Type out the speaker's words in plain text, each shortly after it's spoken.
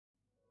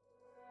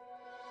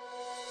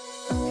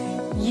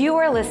You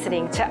are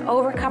listening to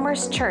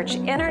Overcomers Church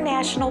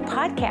International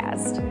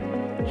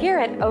Podcast. Here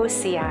at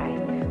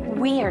OCI,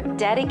 we are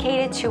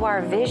dedicated to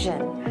our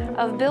vision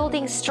of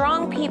building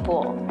strong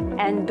people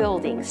and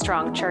building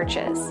strong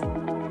churches.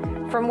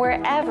 From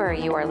wherever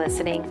you are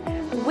listening,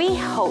 we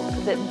hope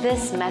that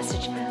this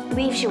message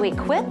leaves you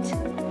equipped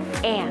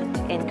and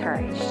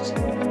encouraged.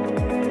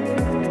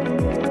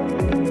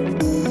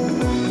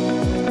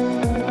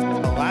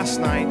 Last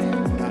night,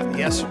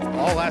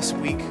 all last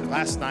week,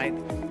 last night,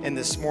 and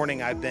this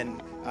morning, I've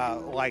been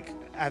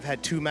I've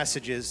had two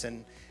messages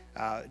and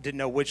didn't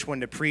know which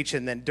one to preach.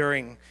 And then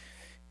during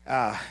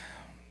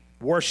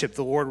worship,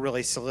 the Lord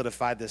really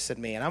solidified this in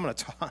me. And I'm going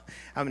to talk.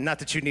 Not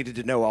that you needed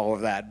to know all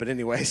of that, but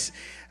anyways,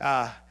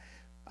 I'm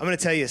going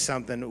to tell you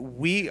something.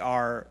 We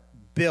are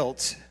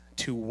built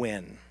to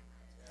win.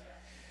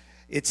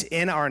 It's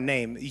in our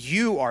name.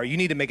 You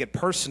need to make it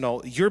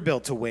personal. You're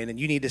built to win, and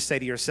you need to say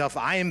to yourself,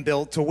 I am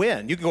built to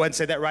win. You can go ahead and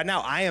say that right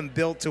now. I am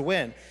built to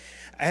win.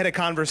 I had a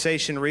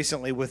conversation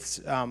recently with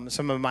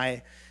some of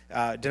my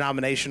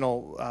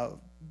denominational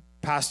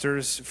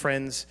pastors,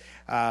 friends,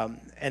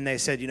 and they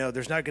said,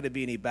 there's not going to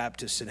be any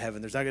Baptists in heaven.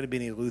 There's not going to be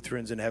any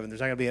Lutherans in heaven. There's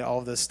not going to be all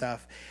of this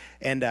stuff.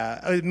 And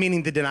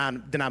meaning the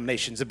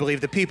denominations. I believe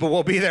the people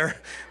will be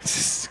there.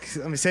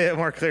 Let me say it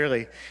more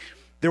clearly.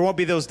 There won't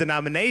be those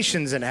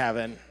denominations in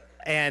heaven.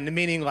 And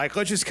meaning let's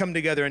just come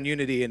together in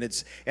unity.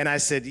 And I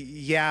said,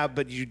 yeah,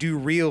 but you do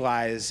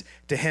realize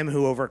to him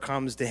who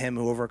overcomes, to him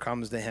who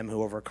overcomes, to him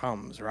who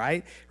overcomes,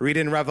 right? Read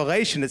in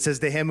Revelation, it says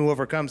to him who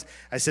overcomes.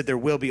 I said, there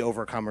will be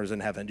overcomers in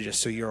heaven,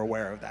 just so you're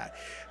aware of that.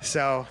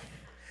 So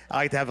I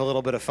like to have a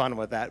little bit of fun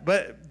with that.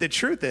 But the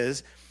truth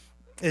is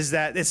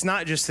that it's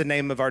not just the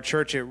name of our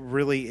church. It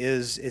really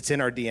is, it's in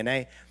our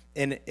DNA.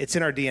 And it's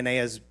in our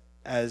DNA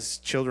as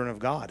children of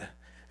God.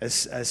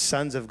 As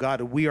sons of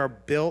God, we are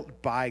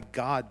built by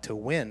God to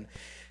win.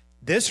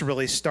 This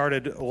really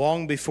started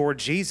long before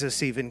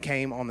Jesus even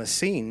came on the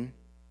scene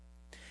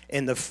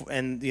in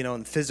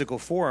physical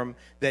form,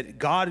 that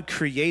God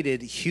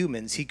created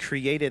humans. He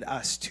created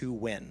us to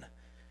win.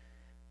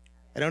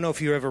 I don't know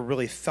if you ever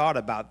really thought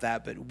about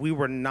that, but we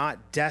were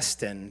not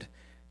destined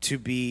to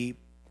be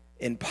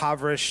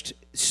impoverished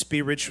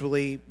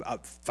spiritually,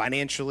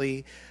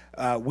 financially.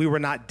 We were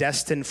not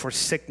destined for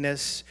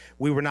sickness.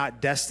 We were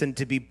not destined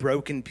to be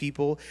broken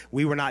people.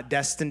 We were not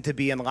destined to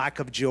be in lack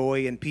of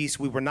joy and peace.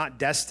 We were not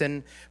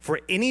destined for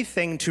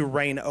anything to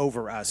reign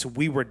over us.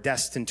 We were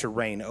destined to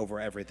reign over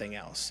everything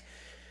else.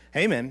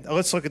 Amen.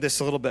 Let's look at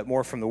this a little bit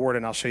more from the Word,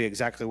 and I'll show you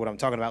exactly what I'm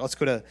talking about. Let's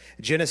go to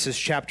Genesis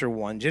chapter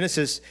 1.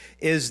 Genesis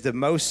is the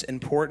most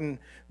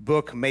important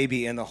book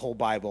maybe in the whole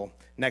Bible,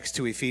 next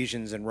to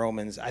Ephesians and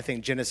Romans. I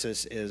think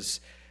Genesis is...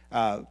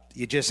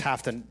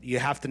 you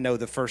have to know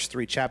the first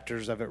three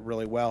chapters of it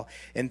really well,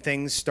 and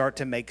things start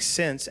to make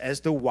sense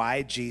as to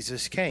why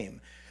Jesus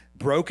came.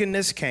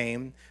 Brokenness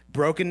came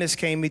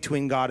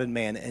between God and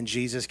man, and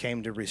Jesus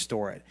came to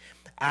restore it.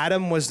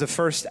 Adam was the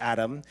first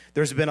Adam.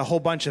 There's been a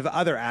whole bunch of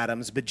other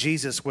Adams, but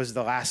Jesus was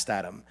the last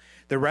Adam.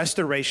 The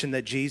restoration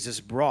that Jesus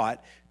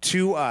brought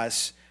to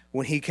us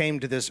when he came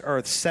to this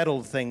earth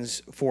settled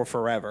things for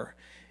forever,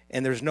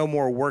 and there's no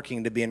more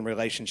working to be in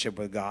relationship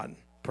with God.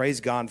 Praise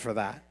God for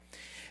that.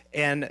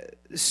 And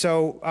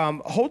so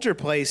hold your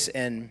place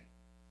in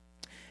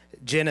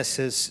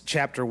Genesis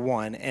chapter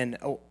 1, and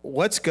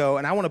let's go,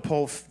 and I want to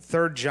pull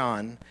 3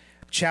 John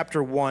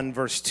chapter 1,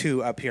 verse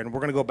 2 up here, and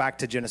we're going to go back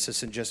to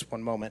Genesis in just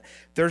one moment.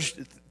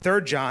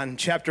 3 John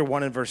chapter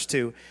 1 and verse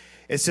 2,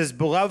 it says,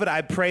 Beloved,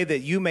 I pray that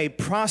you may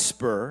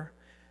prosper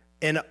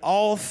in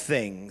all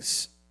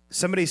things.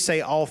 Somebody say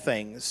all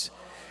things.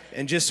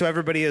 And just so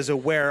everybody is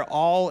aware,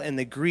 all in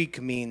the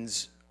Greek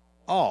means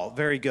all.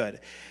 Very good.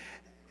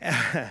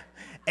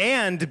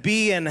 And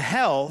be in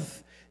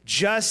health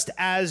just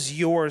as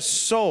your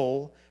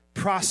soul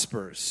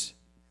prospers.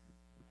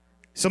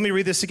 So let me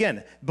read this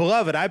again.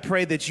 Beloved, I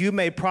pray that you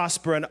may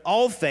prosper in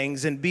all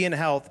things and be in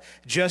health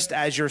just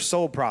as your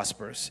soul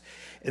prospers.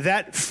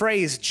 That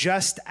phrase,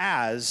 just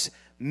as,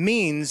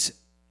 means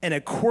in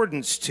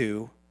accordance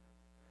to,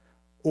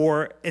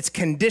 or it's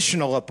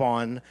conditional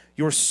upon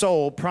your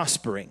soul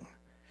prospering.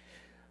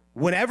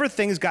 Whenever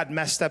things got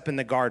messed up in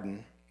the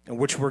garden, in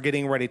which we're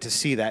getting ready to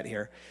see that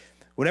here,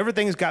 whenever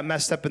things got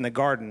messed up in the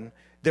garden,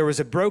 there was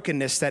a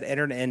brokenness that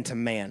entered into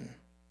man.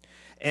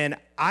 And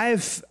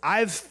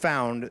I've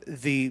found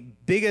the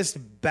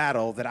biggest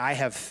battle that I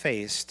have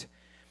faced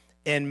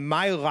in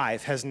my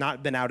life has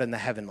not been out in the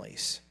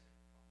heavenlies.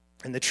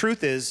 And the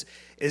truth is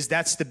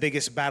that's the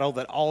biggest battle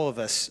that all of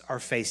us are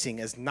facing,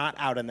 is not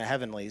out in the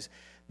heavenlies,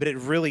 but it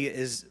really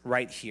is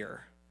right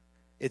here.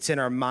 It's in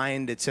our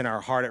mind, it's in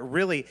our heart.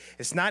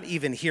 It's not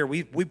even here.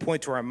 We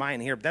point to our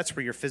mind here, but that's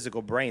where your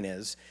physical brain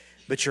is.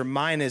 But your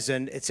mind it's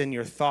in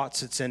your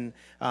thoughts. It's in,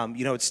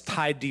 it's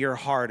tied to your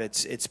heart.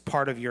 It's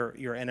part of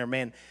your inner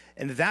man.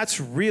 And that's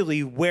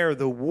really where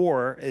the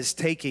war is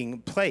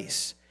taking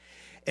place.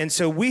 And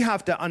so we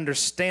have to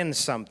understand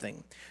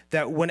something,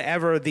 that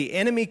whenever the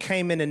enemy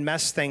came in and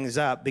messed things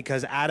up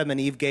because Adam and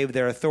Eve gave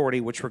their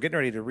authority, which we're getting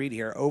ready to read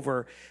here,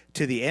 over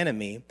to the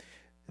enemy,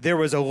 there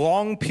was a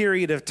long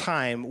period of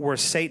time where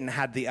Satan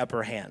had the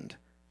upper hand.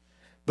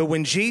 But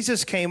when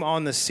Jesus came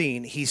on the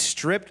scene, he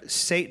stripped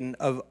Satan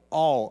of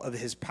all of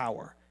his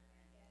power.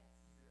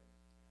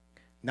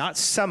 Not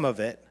some of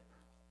it,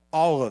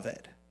 all of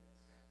it.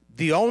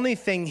 The only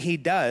thing he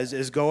does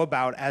is go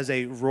about as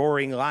a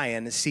roaring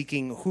lion,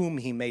 seeking whom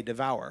he may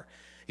devour.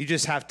 You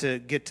just have to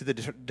get to the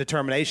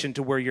determination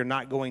to where you're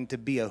not going to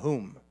be a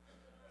whom.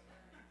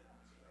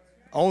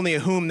 Only a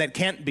whom that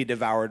can't be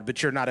devoured,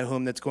 but you're not a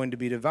whom that's going to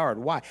be devoured.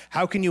 Why?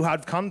 How can you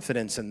have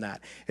confidence in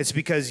that? It's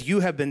because you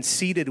have been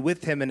seated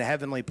with him in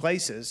heavenly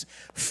places,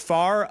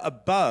 far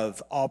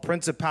above all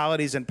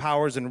principalities and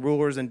powers and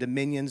rulers and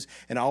dominions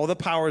and all the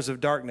powers of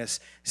darkness.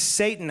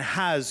 Satan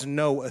has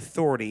no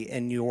authority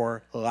in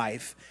your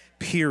life,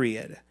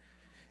 period.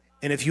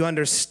 And if you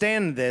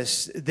understand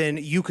this, then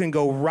you can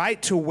go right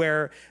to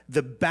where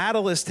the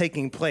battle is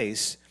taking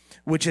place,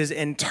 which is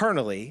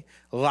internally,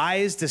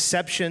 lies,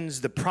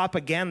 deceptions, the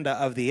propaganda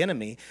of the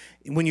enemy.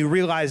 When you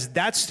realize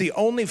that's the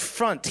only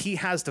front he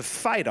has to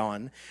fight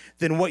on,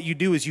 then what you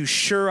do is you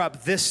shore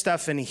up this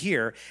stuff in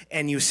here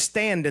and you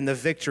stand in the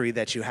victory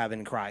that you have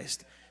in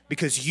Christ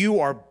because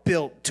you are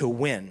built to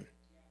win.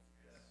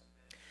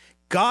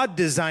 God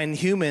designed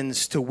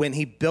humans to win.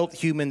 He built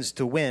humans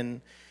to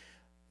win.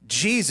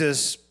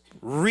 Jesus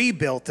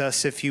rebuilt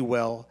us, if you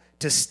will,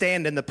 to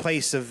stand in the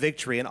place of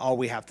victory, and all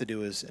we have to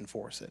do is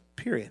enforce it,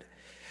 period.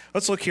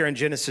 Let's look here in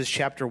Genesis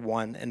chapter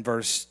 1 and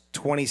verse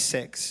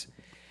 26.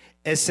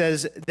 It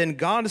says, "Then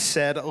God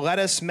said, let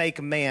us make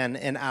man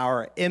in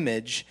our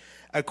image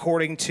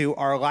according to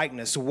our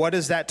likeness." What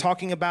is that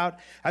talking about?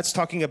 That's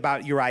talking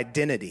about your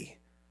identity,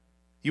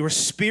 your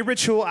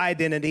spiritual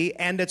identity,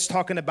 and it's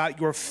talking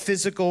about your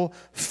physical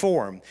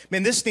form.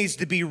 Man, this needs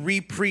to be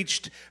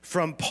re-preached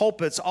from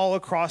pulpits all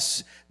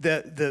across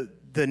the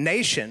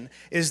nation,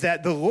 is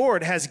that the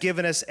Lord has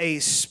given us a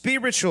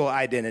spiritual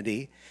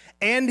identity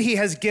and he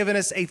has given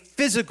us a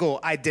physical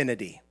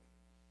identity.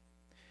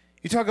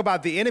 You talk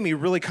about the enemy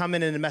really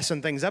coming in and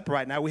messing things up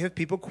right now. We have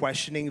people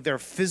questioning their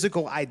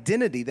physical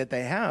identity that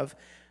they have,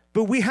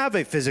 but we have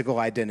a physical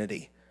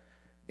identity.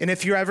 And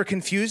if you're ever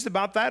confused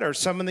about that, or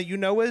someone that you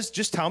know is,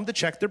 just tell them to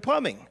check their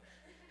plumbing.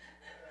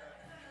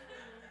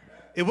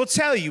 It will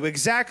tell you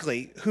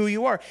exactly who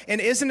you are.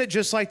 And isn't it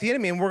just like the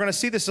enemy? And we're going to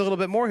see this a little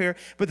bit more here.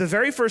 But the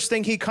very first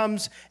thing he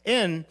comes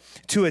in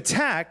to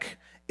attack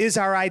is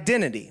our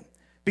identity.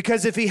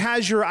 Because if he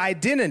has your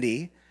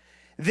identity,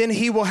 then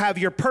he will have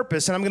your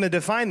purpose. And I'm going to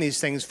define these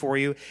things for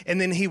you. And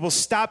then he will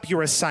stop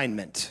your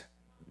assignment.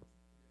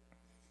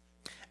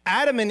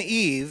 Adam and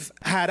Eve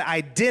had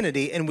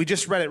identity, and we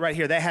just read it right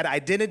here. They had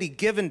identity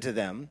given to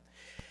them.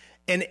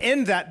 And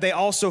in that, they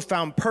also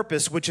found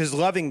purpose, which is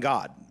loving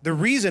God. The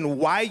reason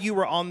why you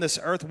were on this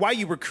earth, why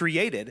you were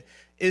created,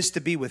 is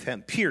to be with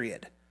him,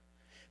 period.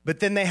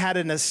 But then they had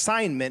an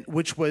assignment,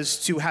 which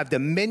was to have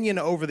dominion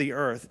over the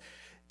earth,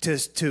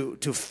 to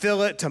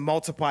fill it, to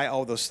multiply,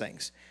 all those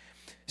things.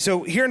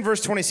 So here in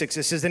verse 26,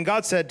 it says, "Then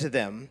God said to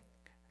them,"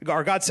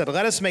 or God said,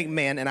 "Let us make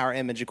man in our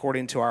image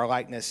according to our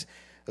likeness.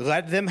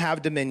 Let them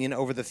have dominion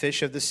over the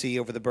fish of the sea,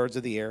 over the birds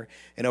of the air,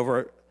 and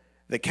over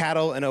the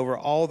cattle, and over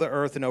all the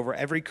earth, and over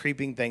every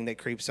creeping thing that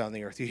creeps on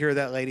the earth." You hear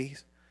that,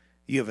 ladies?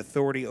 You have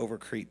authority over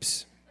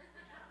creeps.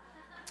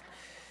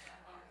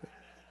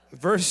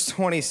 Verse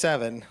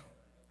 27,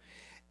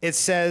 it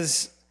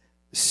says,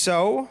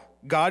 "So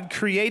God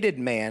created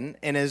man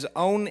in his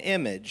own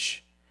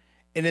image,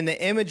 and in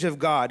the image of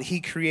God he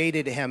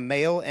created him,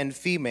 male and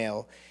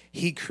female,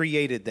 he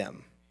created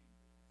them."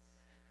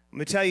 Let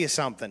me tell you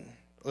something.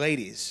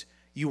 Ladies,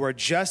 you are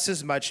just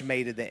as much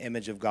made in the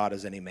image of God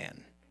as any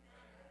man.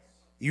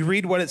 You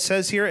read what it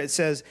says here. It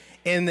says,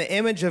 in the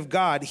image of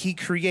God, he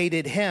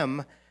created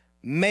him,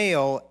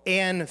 male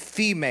and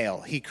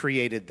female, he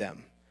created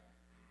them.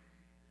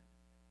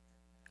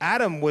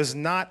 Adam was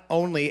not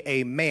only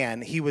a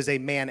man, he was a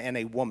man and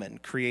a woman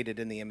created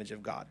in the image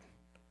of God.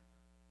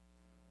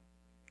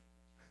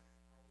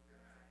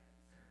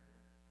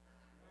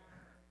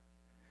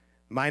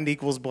 Mind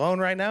equals blown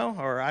right now?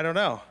 Or I don't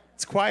know.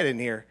 It's quiet in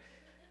here.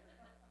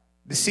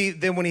 See,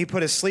 then when he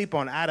put a sleep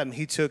on Adam,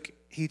 he took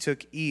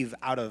Eve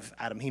out of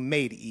Adam. He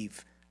made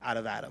Eve out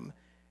of Adam.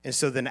 And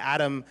so then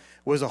Adam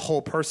was a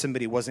whole person,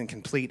 but he wasn't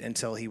complete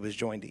until he was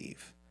joined to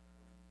Eve.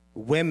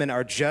 Women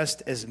are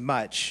just as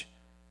much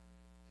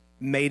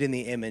made in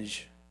the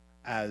image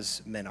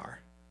as men are.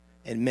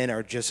 And men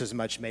are just as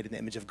much made in the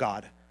image of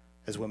God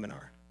as women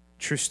are.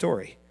 True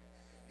story.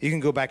 You can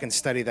go back and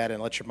study that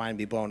and let your mind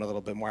be blown a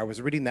little bit more. I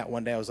was reading that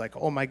one day. I was like,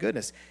 oh my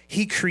goodness.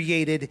 He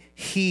created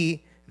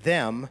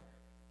them,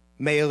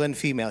 male and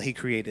female. He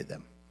created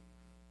them.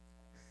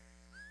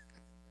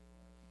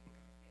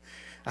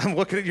 I'm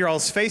looking at your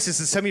all's faces,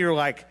 and some of you are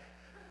like,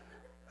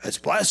 that's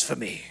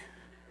blasphemy.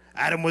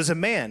 Adam was a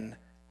man.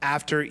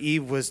 After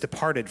Eve was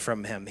departed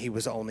from him, he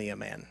was only a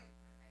man.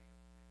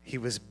 He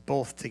was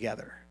both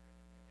together.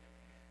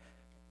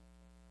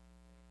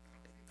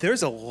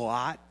 There's a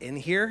lot in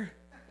here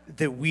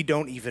that we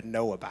don't even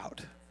know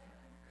about.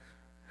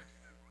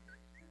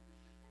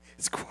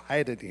 It's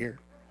quiet in here.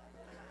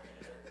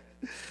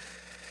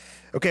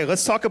 Okay,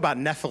 let's talk about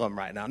Nephilim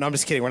right now. No, I'm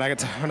just kidding. We're not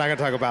gonna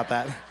talk about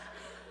that.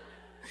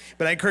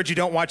 But I encourage you,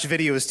 don't watch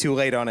videos too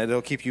late on it.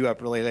 It'll keep you up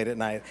really late at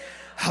night.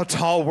 How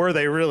tall were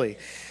they really?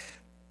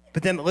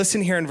 But then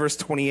listen here in verse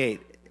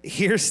 28.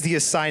 Here's the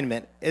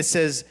assignment. It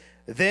says,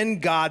 then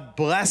God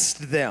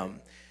blessed them.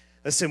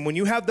 Listen, when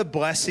you have the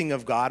blessing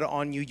of God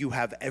on you, you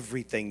have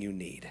everything you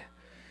need.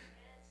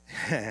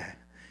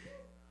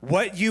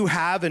 What you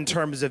have in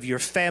terms of your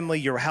family,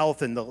 your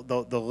health, and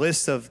the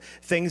list of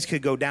things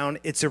could go down,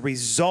 it's a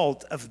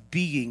result of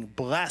being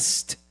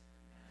blessed.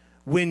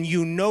 When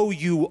you know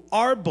you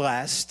are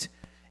blessed,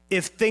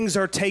 if things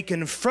are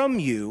taken from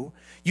you,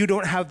 you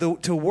don't have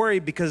to worry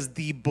because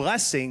the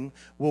blessing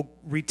will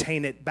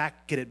retain it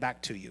back, get it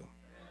back to you.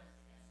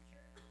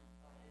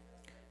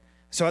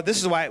 So this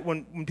is why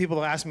when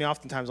people ask me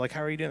oftentimes, like,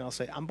 how are you doing? I'll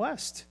say, I'm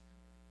blessed.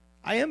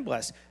 I am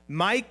blessed.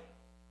 My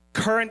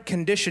current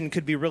condition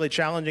could be really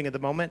challenging at the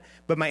moment,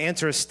 but my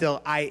answer is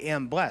still, I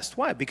am blessed.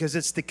 Why? Because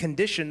it's the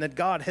condition that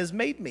God has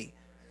made me.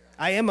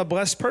 I am a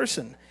blessed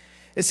person.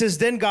 It says,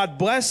 then God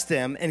blessed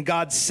them, and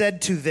God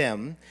said to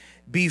them,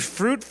 be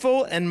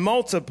fruitful and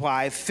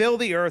multiply, fill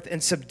the earth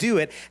and subdue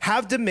it,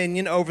 have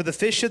dominion over the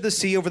fish of the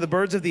sea, over the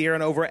birds of the air,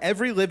 and over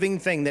every living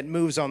thing that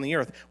moves on the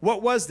earth.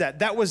 What was that?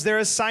 That was their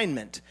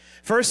assignment.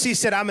 First, he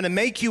said, I'm going to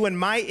make you in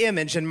my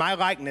image and my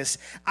likeness,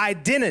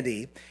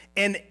 identity.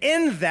 And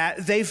in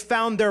that, they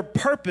found their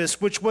purpose,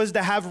 which was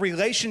to have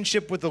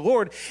relationship with the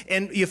Lord.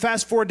 And you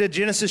fast forward to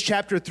Genesis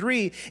chapter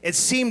 3, it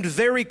seemed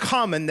very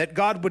common that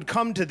God would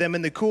come to them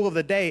in the cool of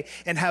the day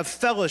and have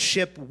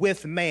fellowship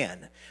with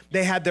man.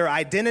 They had their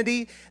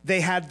identity,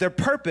 they had their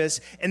purpose,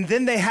 and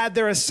then they had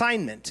their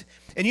assignment.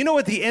 And you know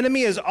what the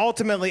enemy is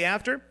ultimately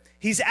after?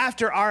 He's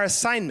after our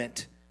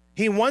assignment.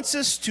 He wants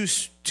us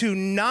to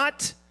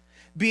not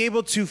be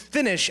able to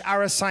finish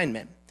our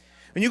assignment.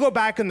 When you go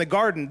back in the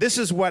garden, this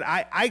is what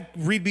I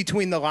read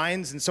between the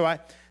lines, and so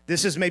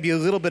this is maybe a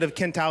little bit of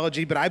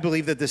Kentology, but I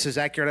believe that this is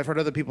accurate. I've heard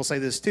other people say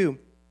this too,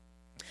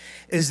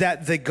 is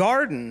that the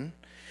garden,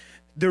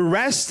 the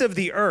rest of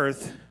the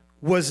earth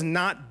was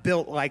not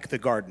built like the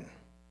garden.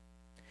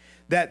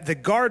 That the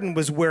garden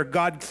was where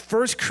God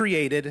first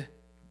created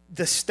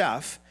the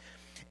stuff,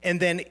 and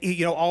then,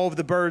 all of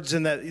the birds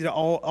and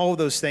all of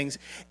those things.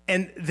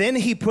 And then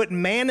he put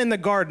man in the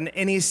garden,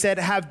 and he said,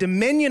 have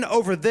dominion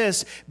over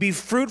this, be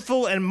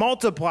fruitful and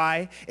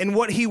multiply. And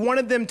what he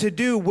wanted them to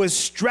do was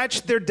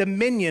stretch their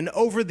dominion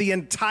over the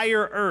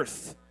entire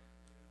earth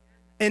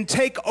and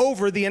take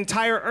over the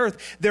entire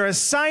earth. Their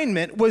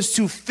assignment was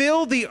to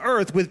fill the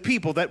earth with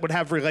people that would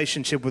have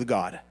relationship with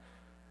God.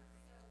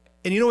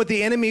 And you know what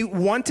the enemy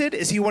wanted?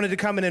 Is he wanted to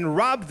come in and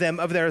rob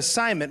them of their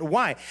assignment.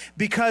 Why?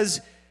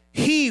 Because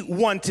he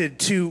wanted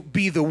to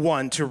be the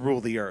one to rule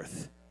the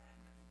earth.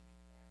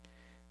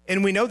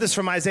 And we know this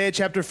from Isaiah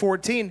chapter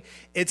 14.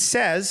 It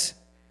says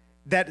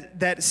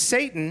that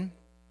Satan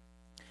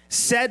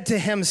said to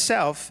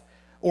himself,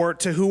 or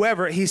to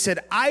whoever, he said,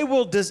 I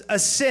will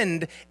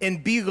ascend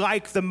and be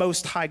like the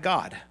Most High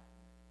God.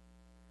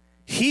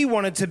 He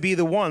wanted to be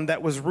the one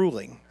that was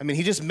ruling. I mean,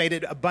 he just made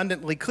it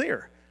abundantly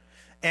clear.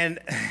 And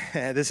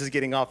this is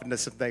getting off into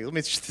some things. Let me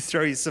just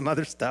throw you some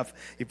other stuff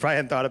you probably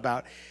hadn't thought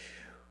about.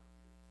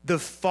 The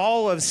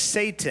fall of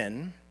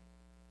Satan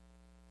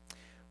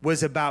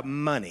was about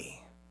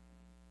money.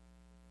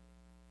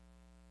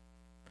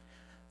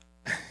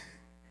 You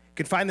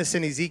can find this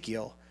in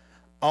Ezekiel.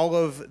 All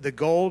of the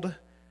gold,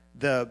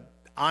 the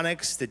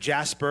onyx, the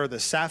jasper,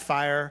 the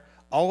sapphire,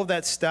 all of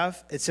that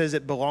stuff, it says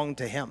it belonged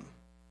to him.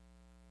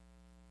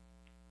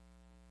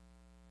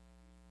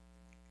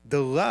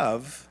 The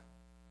love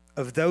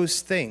of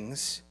those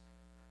things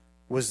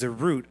was the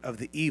root of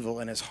the evil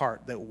in his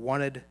heart that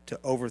wanted to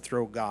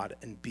overthrow God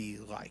and be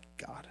like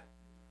God.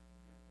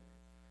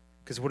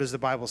 Because what does the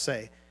Bible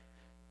say?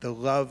 The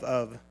love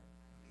of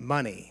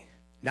money,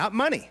 not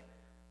money.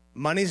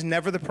 Money's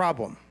never the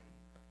problem.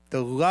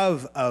 The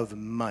love of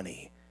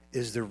money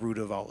is the root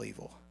of all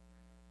evil.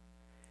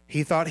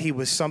 He thought he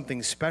was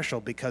something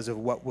special because of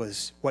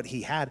what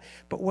he had,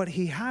 but what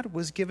he had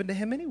was given to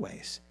him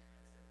anyways.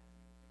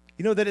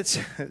 You know that it's...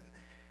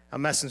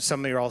 I'm messing with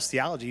some of your all's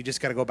theology. You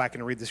just got to go back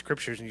and read the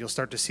scriptures, and you'll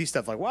start to see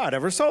stuff like, wow, I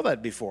never saw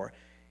that before.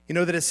 You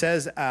know that it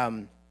says,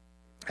 I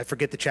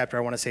forget the chapter. I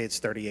want to say it's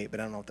 38,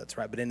 but I don't know if that's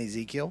right. But in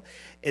Ezekiel,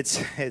 it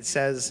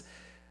says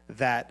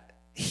that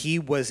he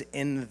was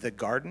in the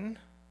garden,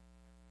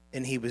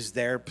 and he was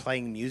there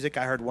playing music.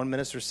 I heard one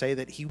minister say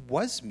that he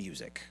was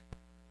music,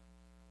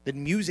 that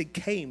music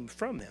came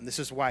from him. This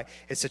is why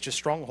it's such a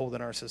stronghold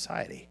in our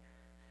society.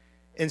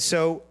 And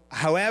so,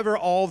 however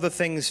all the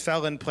things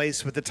fell in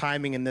place with the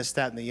timing and this,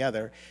 that, and the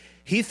other,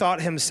 he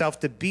thought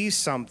himself to be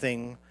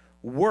something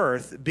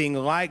worth being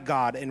like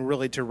God and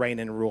really to reign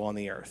and rule on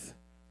the earth.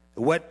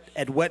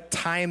 At what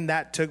time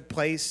that took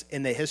place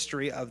in the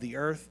history of the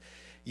earth,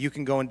 you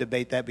can go and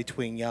debate that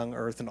between young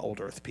earth and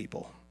old earth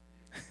people.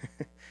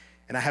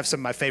 And I have some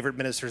of my favorite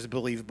ministers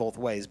believe both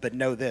ways, but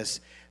know this,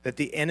 that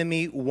the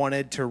enemy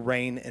wanted to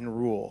reign and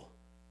rule.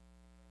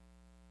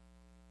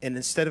 And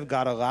instead of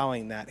God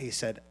allowing that, he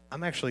said,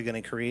 I'm actually going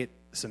to create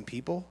some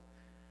people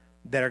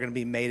that are going to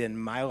be made in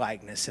my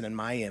likeness and in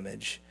my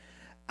image.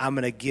 I'm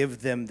going to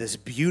give them this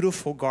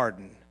beautiful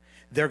garden.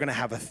 They're going to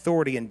have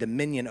authority and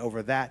dominion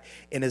over that.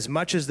 And as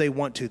much as they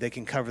want to, they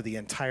can cover the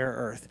entire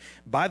earth.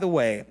 By the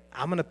way,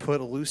 I'm going to put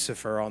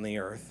Lucifer on the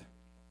earth,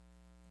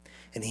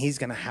 and he's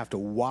going to have to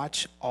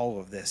watch all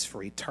of this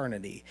for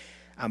eternity.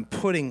 I'm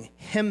putting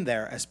him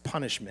there as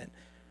punishment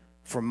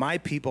for my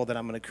people that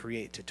I'm going to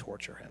create to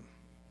torture him.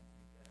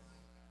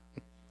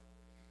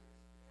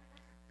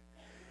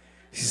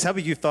 Some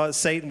of you thought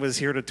Satan was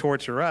here to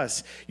torture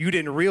us. You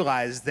didn't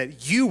realize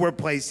that you were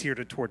placed here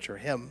to torture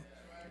him.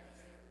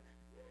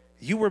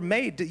 You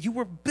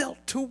were built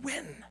to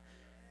win.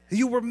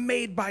 You were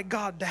made by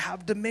God to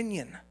have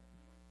dominion.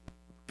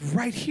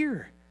 Right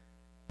here.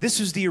 This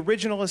was the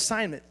original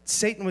assignment.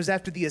 Satan was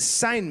after the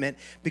assignment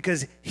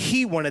because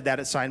he wanted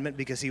that assignment,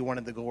 because he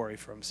wanted the glory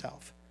for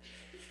himself.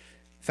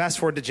 Fast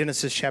forward to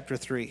Genesis chapter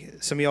 3.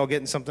 Some of y'all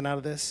getting something out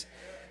of this?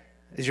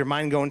 Is your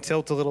mind going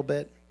tilt a little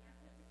bit?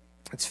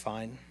 It's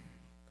fine.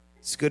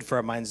 It's good for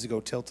our minds to go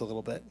tilt a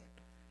little bit.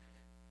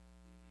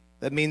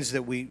 That means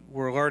that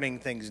we're learning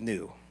things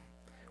new,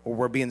 or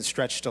we're being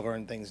stretched to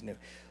learn things new.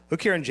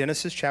 Look here in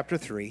Genesis chapter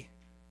 3.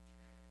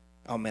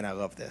 Oh man, I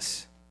love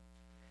this.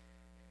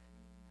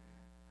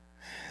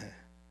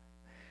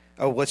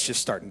 Oh, let's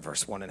just start in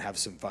verse 1 and have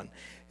some fun.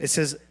 It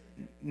says,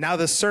 now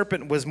the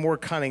serpent was more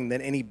cunning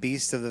than any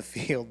beast of the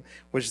field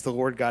which the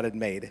Lord God had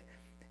made.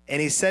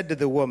 And he said to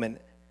the woman,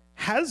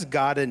 has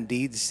God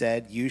indeed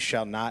said, you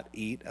shall not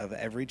eat of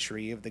every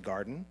tree of the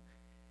garden?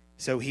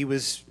 So he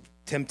was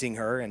tempting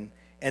her,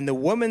 and the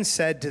woman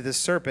said to the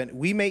serpent,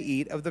 we may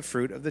eat of the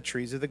fruit of the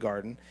trees of the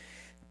garden,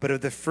 but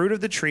of the fruit of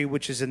the tree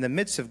which is in the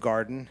midst of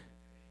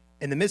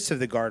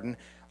the garden,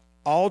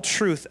 all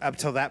truth up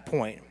till that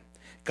point.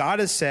 God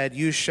has said,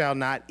 you shall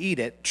not eat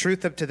it.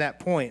 Truth up to that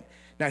point.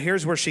 Now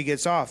here's where she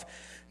gets off.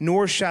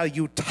 Nor shall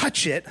you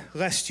touch it,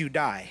 lest you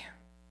die.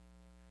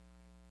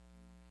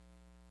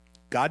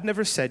 God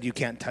never said you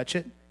can't touch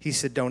it. He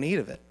said, don't eat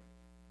of it.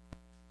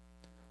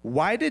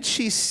 Why did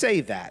she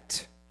say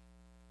that?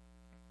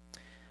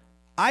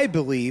 I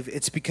believe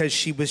it's because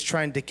she was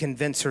trying to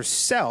convince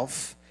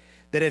herself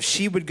that if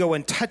she would go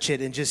and touch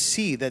it and just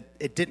see that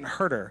it didn't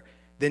hurt her,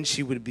 then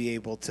she would be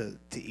able to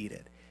eat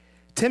it.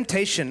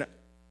 Temptation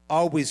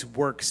always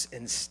works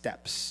in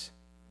steps.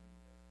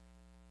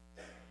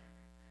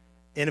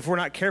 And if we're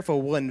not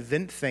careful, we'll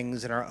invent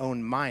things in our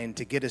own mind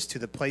to get us to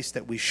the place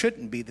that we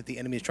shouldn't be, that the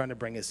enemy is trying to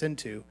bring us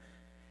into.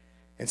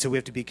 And so we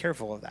have to be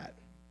careful of that.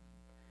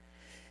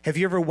 Have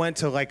you ever went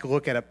to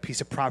look at a piece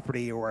of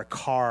property or a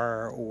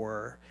car,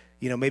 or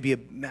maybe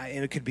and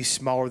it could be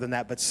smaller than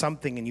that, but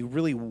something, and you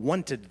really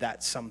wanted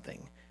that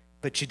something,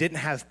 but you didn't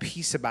have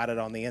peace about it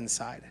on the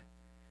inside.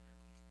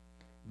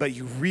 But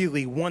you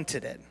really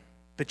wanted it,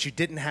 but you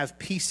didn't have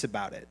peace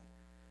about it.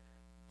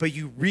 But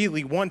you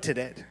really wanted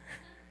it.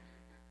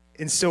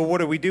 And so what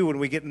do we do when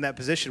we get in that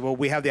position? Well,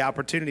 we have the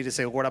opportunity to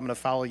say, Lord, I'm going to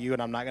follow you,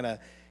 and I'm not going to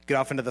get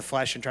off into the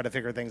flesh and try to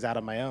figure things out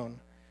on my own.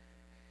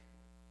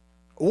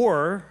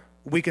 Or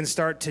we can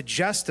start to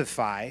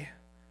justify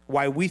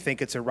why we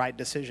think it's a right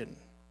decision.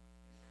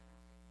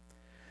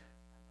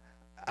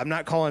 I'm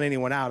not calling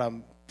anyone out.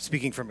 I'm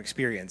speaking from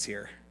experience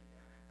here.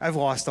 I've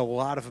lost a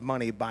lot of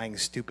money buying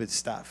stupid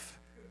stuff.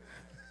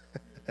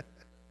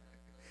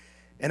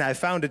 And I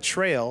found a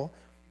trail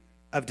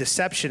of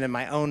deception in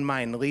my own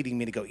mind leading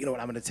me to go, you know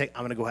what, I want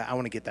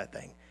to get that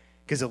thing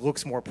because it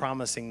looks more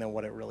promising than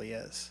what it really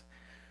is.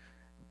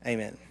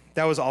 Amen.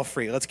 That was all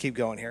free. Let's keep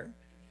going here.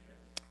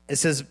 It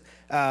says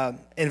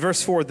in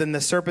verse 4, then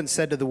the serpent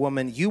said to the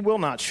woman, you will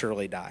not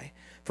surely die,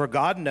 for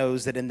God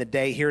knows that in the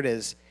day, here it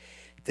is,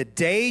 the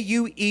day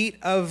you eat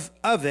of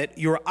it,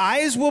 your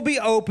eyes will be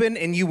open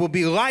and you will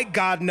be like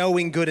God,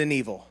 knowing good and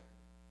evil.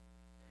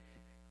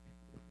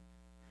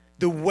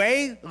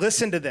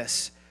 Listen to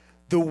this,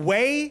 the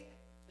way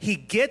he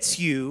gets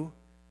you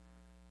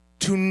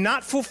to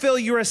not fulfill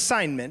your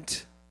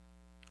assignment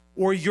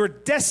or your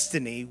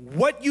destiny,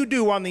 what you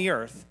do on the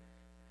earth,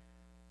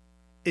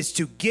 is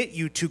to get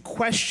you to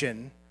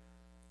question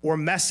or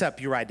mess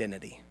up your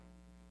identity.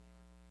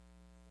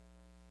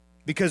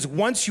 Because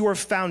once your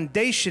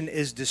foundation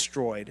is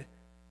destroyed,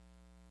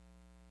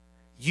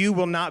 you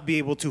will not be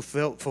able to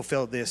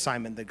fulfill the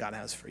assignment that God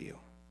has for you.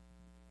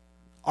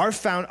 Our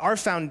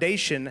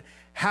foundation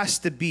has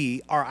to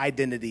be our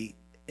identity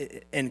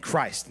in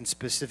Christ, and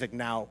specific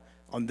now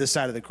on this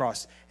side of the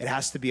cross, it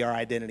has to be our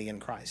identity in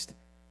Christ.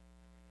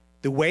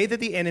 The way that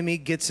the enemy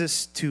gets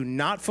us to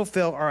not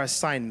fulfill our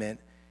assignment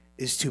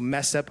is to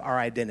mess up our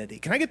identity.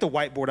 Can I get the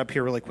whiteboard up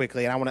here really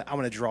quickly? And I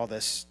want to draw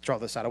this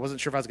out. I wasn't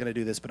sure if I was going to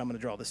do this, but I'm going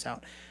to draw this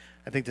out.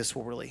 I think this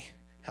will really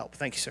help.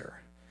 Thank you, sir.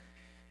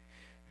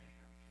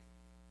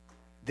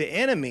 The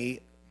enemy,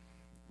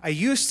 I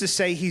used to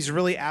say he's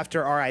really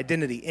after our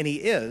identity, and he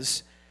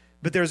is,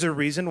 but there's a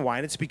reason why,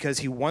 and it's because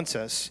he wants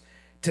us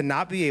to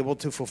not be able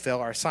to fulfill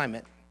our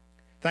assignment.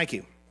 Thank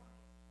you.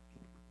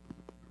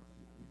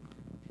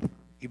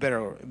 You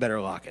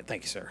better lock it.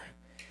 Thank you, sir.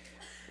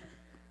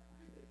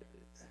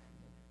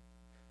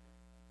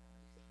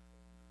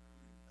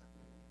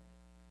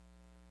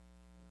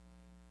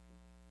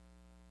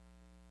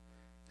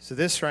 So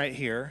this right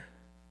here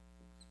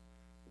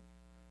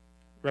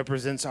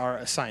represents our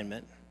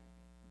assignment.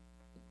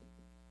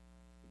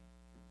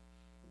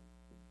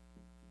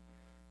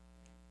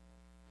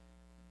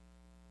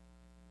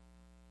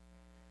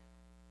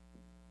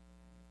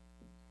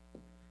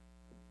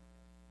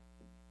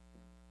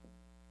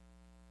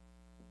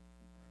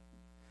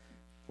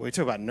 We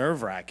talk about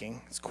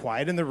nerve-wracking. It's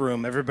quiet in the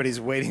room.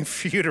 Everybody's waiting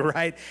for you to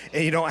write,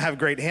 and you don't have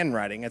great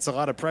handwriting. It's a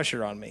lot of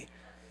pressure on me.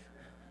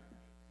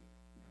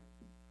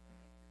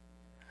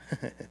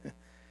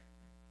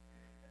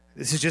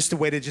 This is just a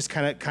way to just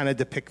kind of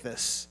depict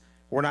this.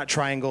 We're not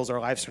triangles. Our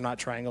lives are not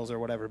triangles or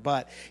whatever.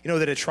 But you know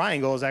that a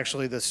triangle is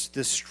actually the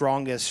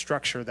strongest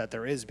structure that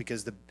there is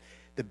because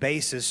the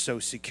base is so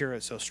secure,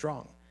 it's so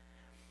strong.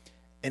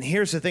 And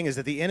here's the thing is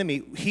that the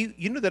enemy,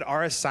 you know that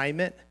our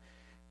assignment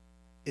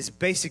is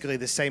basically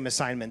the same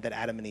assignment that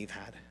Adam and Eve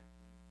had.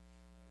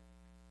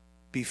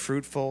 Be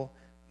fruitful,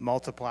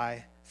 multiply,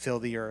 fill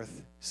the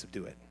earth,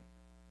 subdue it.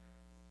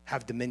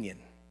 Have dominion.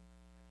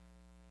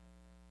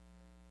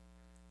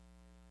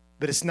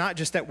 But it's not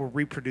just that we're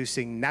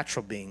reproducing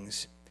natural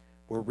beings,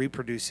 we're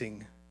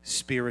reproducing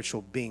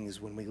spiritual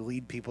beings when we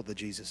lead people to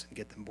Jesus and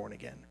get them born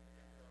again.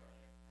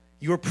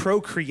 You're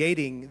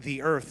procreating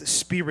the earth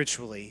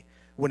spiritually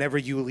whenever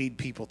you lead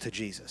people to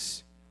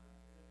Jesus.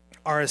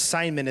 Our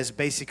assignment is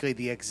basically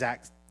the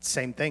exact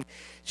same thing.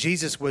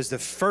 Jesus was the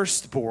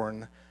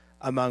firstborn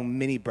among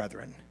many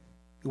brethren.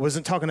 He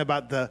wasn't talking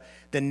about the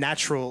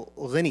natural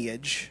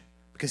lineage,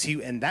 because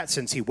in that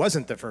sense, he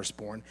wasn't the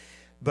firstborn,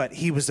 but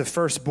he was the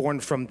firstborn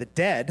from the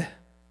dead.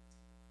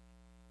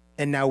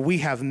 And now we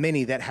have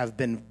many that have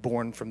been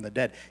born from the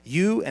dead.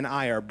 You and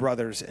I are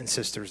brothers and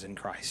sisters in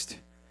Christ.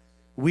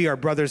 We are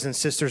brothers and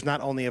sisters not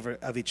only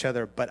of each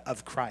other, but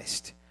of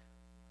Christ.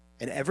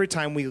 And every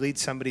time we lead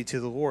somebody to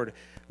the Lord,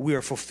 we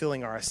are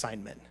fulfilling our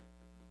assignment.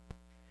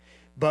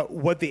 But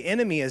what the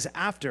enemy is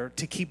after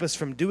to keep us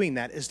from doing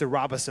that is to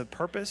rob us of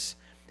purpose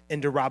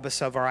and to rob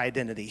us of our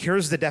identity.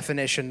 Here's the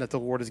definition that the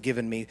Lord has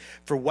given me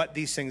for what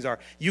these things are.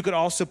 You could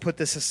also put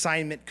this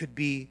assignment could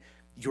be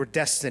your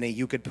destiny.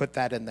 You could put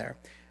that in there.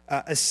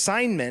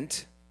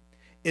 Assignment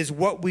is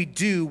what we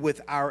do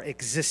with our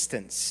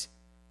existence.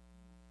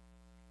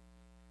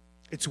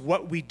 It's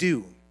what we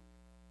do.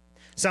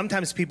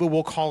 Sometimes people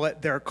will call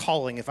it their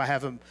calling. If I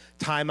have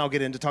time, I'll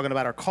get into talking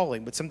about our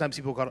calling. But sometimes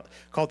people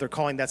call it their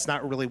calling. That's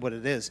not really what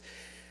it is.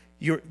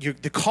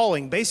 The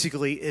calling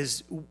basically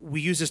is, we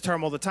use this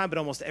term all the time, but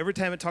almost every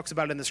time it talks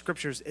about it in the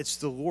scriptures, it's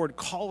the Lord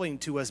calling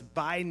to us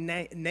by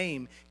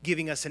name,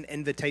 giving us an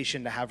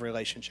invitation to have a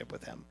relationship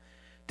with him.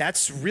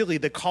 That's really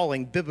the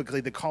calling,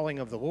 biblically, the calling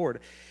of the Lord.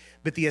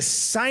 But the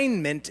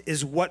assignment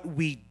is what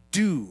we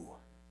do,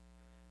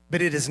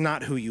 but it is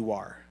not who you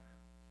are.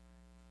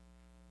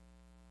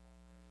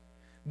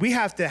 We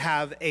have to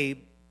have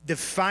a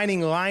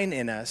defining line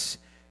in us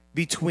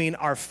between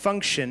our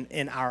function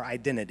and our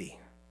identity.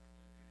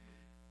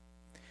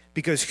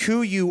 Because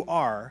who you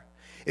are,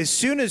 as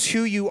soon as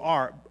who you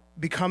are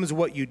becomes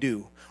what you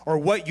do, or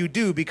what you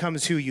do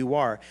becomes who you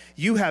are,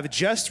 you have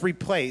just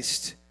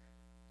replaced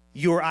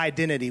your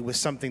identity with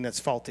something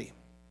that's faulty.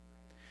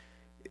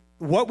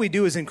 What we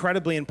do is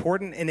incredibly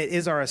important, and it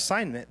is our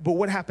assignment. But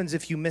what happens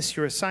if you miss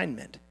your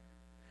assignment?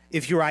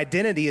 If your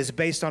identity is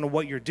based on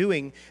what you're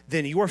doing,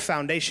 then your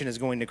foundation is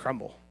going to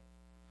crumble.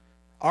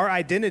 Our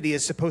identity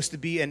is supposed to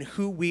be in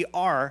who we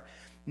are,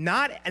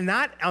 not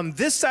on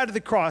this side of the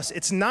cross.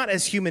 It's not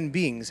as human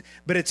beings,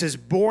 but it's as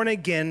born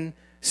again,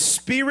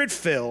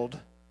 spirit-filled,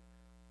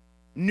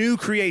 new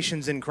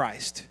creations in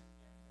Christ.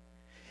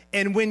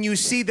 And when you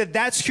see that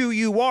that's who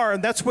you are,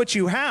 and that's what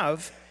you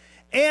have,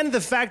 and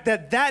the fact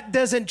that that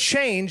doesn't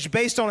change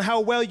based on how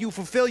well you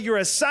fulfill your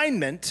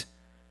assignment,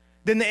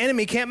 then the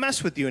enemy can't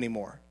mess with you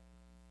anymore.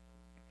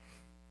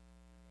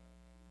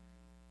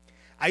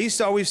 I used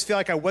to always feel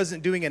like I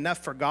wasn't doing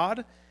enough for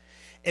God,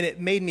 and it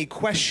made me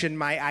question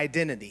my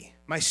identity,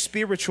 my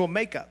spiritual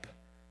makeup.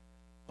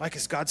 Like,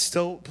 is God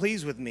still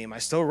pleased with me? Am I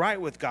still right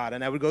with God?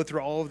 And I would go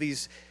through all of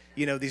these,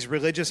 these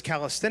religious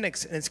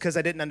calisthenics, and it's because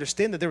I didn't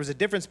understand that there was a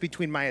difference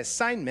between my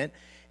assignment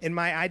and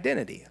my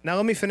identity. Now,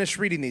 let me finish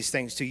reading these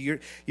things to you.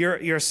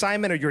 Your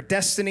assignment or your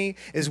destiny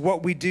is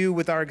what we do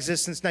with our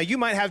existence. Now, you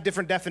might have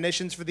different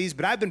definitions for these,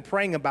 but I've been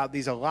praying about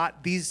these a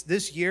lot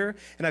this year,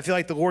 and I feel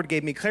like the Lord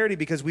gave me clarity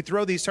because we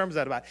throw these terms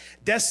out about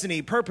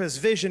destiny, purpose,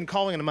 vision,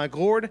 calling, and I'm like,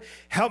 Lord,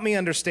 help me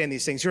understand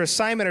these things. Your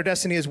assignment or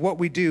destiny is what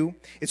we do.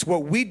 It's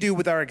what we do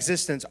with our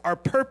existence. Our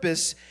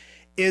purpose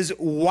is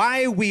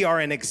why we are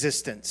in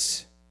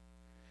existence.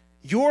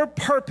 Your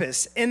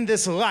purpose in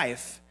this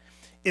life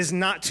is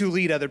not to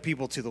lead other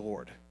people to the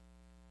Lord.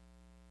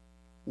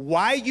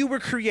 Why you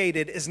were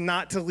created is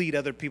not to lead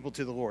other people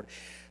to the Lord.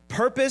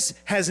 Purpose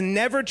has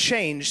never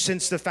changed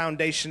since the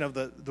foundation of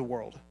the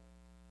world.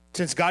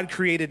 Since God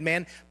created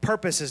man,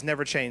 purpose has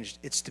never changed.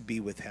 It's to be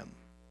with him.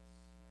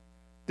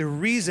 The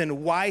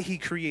reason why he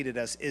created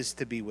us is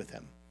to be with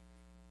him.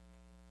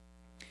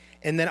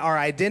 And then our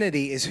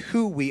identity is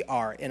who we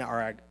are in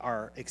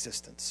our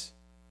existence.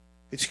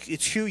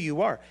 It's who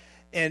you are.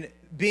 And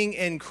being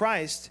in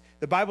Christ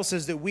The Bible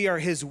says that we are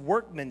his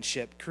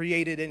workmanship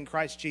created in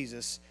Christ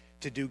Jesus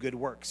to do good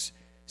works.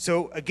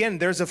 So again,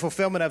 there's a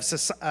fulfillment of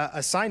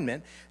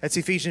assignment. That's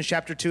Ephesians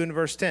chapter 2 and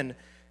verse 10.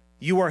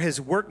 You are his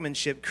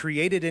workmanship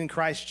created in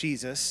Christ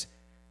Jesus.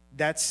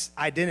 That's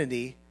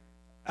identity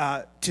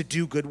to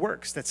do good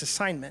works. That's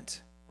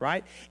assignment,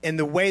 right? And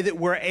the way that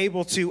we're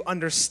able to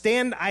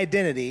understand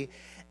identity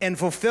and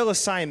fulfill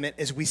assignment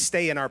is we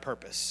stay in our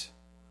purpose.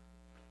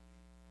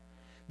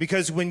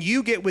 Because when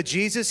you get with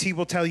Jesus, he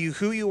will tell you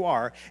who you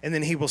are, and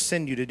then he will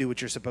send you to do what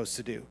you're supposed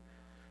to do.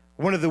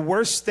 One of the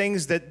worst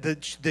things that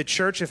the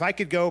church, if I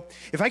could go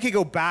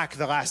back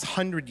the last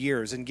 100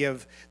 years and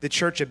give the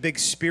church a big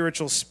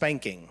spiritual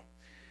spanking,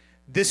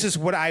 this is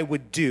what I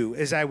would do,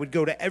 is I would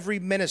go to every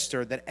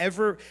minister that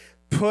ever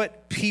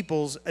put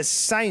people's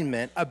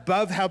assignment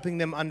above helping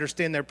them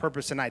understand their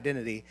purpose and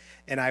identity,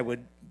 and the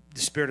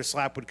spirit of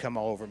slap would come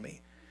all over me.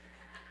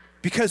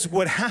 Because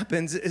what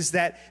happens is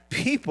that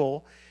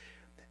people,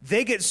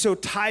 they get so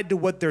tied to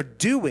what they're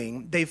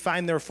doing, they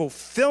find their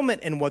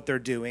fulfillment in what they're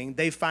doing,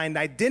 they find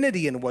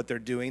identity in what they're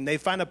doing, they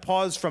find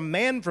applause from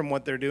man from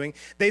what they're doing,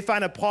 they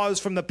find applause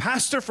from the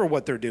pastor for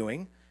what they're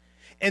doing,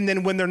 and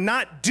then when they're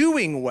not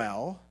doing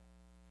well,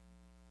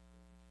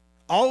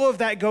 all of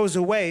that goes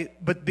away,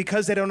 but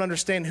because they don't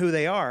understand who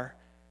they are,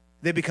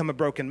 they become a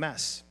broken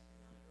mess.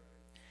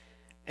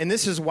 And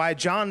this is why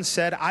John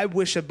said, I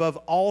wish above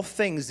all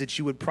things that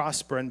you would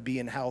prosper and be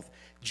in health,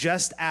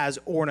 just as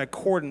or in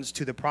accordance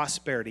to the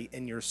prosperity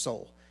in your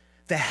soul.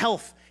 The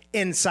health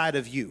inside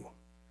of you.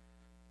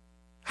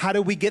 How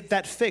do we get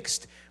that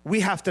fixed? We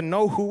have to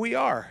know who we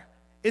are.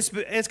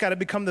 It's got to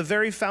become the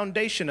very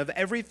foundation of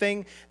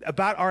everything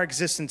about our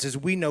existence is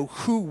we know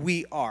who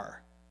we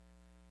are.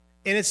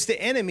 And it's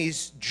the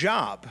enemy's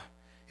job.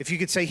 If you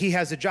could say he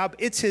has a job,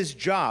 it's his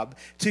job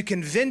to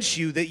convince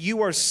you that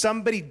you are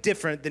somebody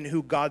different than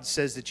who God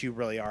says that you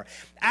really are.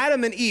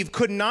 Adam and Eve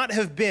could not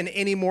have been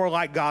any more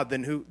like God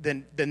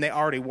than they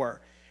already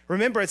were.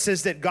 Remember, it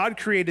says that God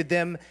created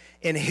them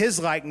in his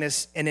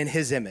likeness and in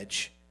his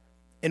image.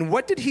 And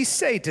what did he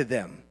say to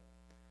them?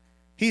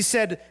 He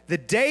said, the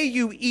day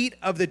you eat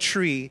of the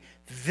tree,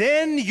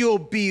 then you'll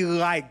be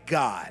like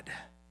God.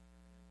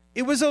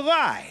 It was a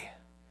lie.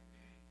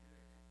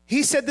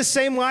 He said the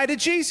same lie to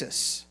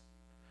Jesus.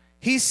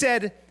 He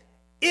said,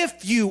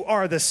 if you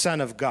are the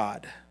Son of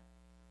God,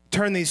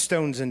 turn these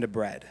stones into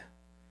bread.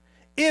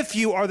 If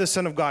you are the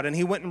Son of God. And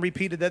he went and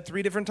repeated that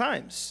 3 different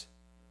times.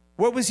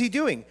 What was he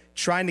doing?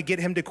 Trying to get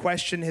him to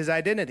question his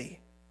identity.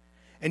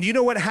 And you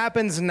know what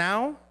happens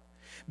now?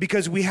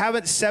 Because we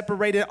haven't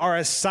separated our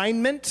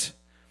assignment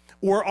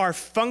or our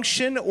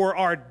function or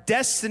our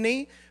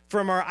destiny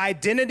from our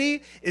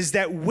identity, is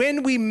that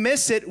when we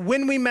miss it,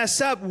 when we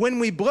mess up, when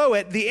we blow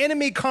it, the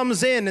enemy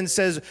comes in and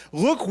says,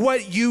 look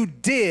what you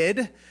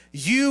did,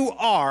 you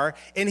are,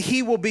 and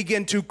he will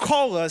begin to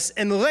call us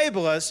and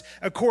label us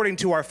according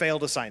to our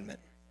failed assignment.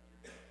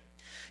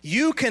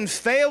 You can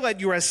fail at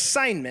your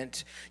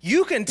assignment.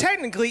 You can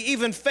technically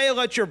even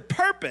fail at your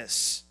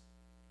purpose,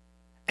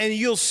 and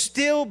you'll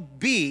still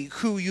be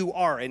who you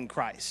are in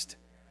Christ.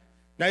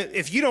 Now,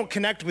 if you don't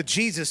connect with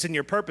Jesus in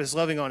your purpose,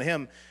 loving on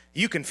him,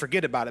 you can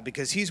forget about it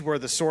because he's where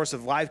the source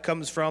of life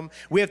comes from.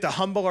 We have to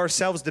humble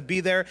ourselves to be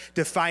there,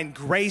 to find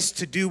grace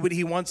to do what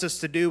he wants us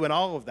to do and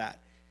all of that.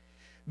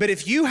 But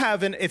if you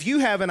have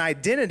an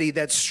identity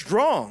that's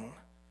strong,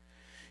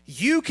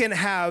 you can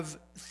have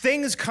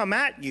things come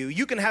at you.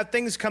 You can have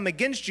things come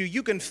against you.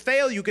 You can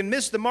fail. You can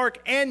miss the mark,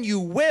 and you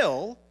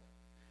will,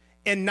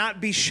 and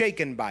not be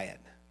shaken by it.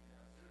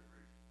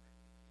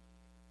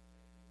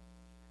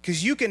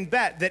 Because you can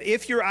bet that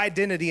if your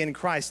identity in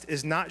Christ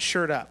is not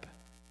shored up,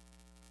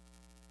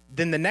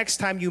 then the next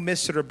time you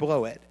miss it or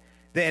blow it,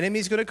 the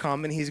enemy's going to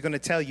come and he's going to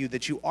tell you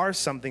that you are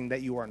something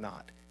that you are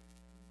not.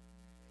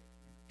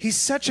 He's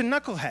such a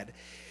knucklehead.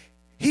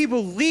 He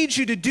will lead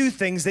you to do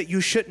things that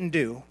you shouldn't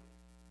do.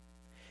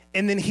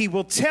 And then he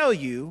will tell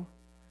you,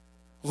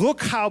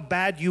 look how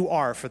bad you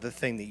are for the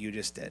thing that you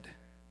just did.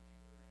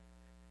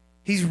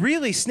 He's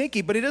really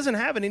sneaky, but he doesn't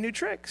have any new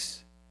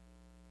tricks.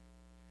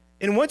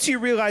 And once you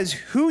realize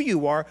who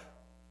you are,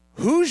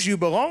 whose you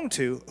belong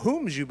to,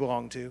 whom's you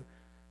belong to,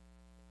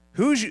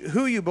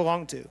 who you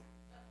belong to.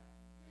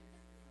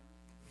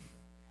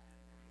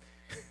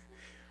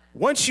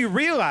 Once you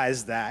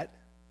realize that,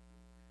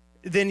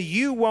 then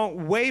you won't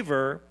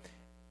waver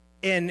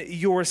in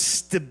your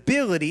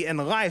stability in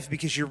life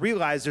because you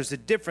realize there's a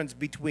difference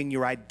between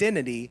your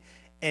identity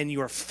and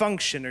your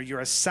function or your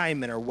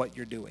assignment or what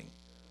you're doing.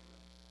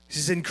 This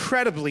is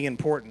incredibly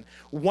important.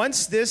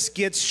 Once this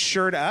gets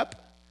shored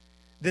up,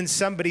 then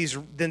somebody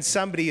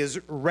is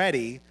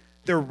ready.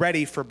 They're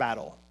ready for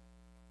battle.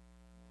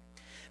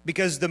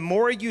 Because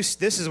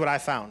this is what I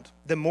found.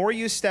 The more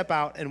you step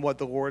out in what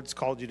the Lord's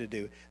called you to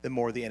do, the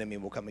more the enemy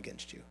will come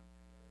against you.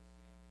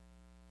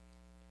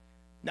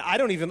 Now, I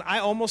don't even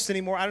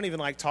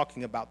like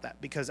talking about that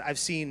because I've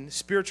seen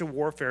spiritual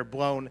warfare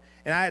blown,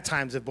 and I at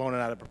times have blown it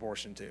out of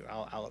proportion too,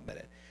 I'll admit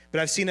it.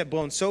 But I've seen it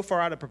blown so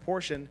far out of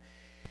proportion.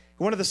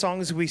 One of the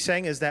songs we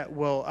sang is that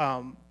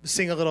we'll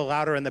sing a little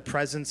louder in the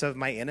presence of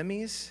my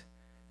enemies.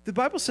 The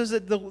Bible says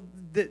that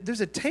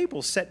there's a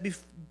table set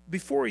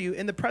before you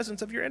in the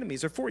presence of your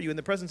enemies, or for you in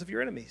the presence of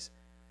your enemies.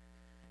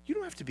 You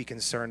don't have to be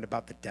concerned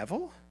about the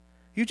devil.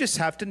 You just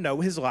have to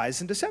know his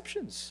lies and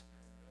deceptions.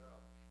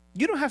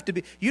 You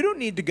don't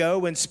need to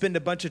go and spend a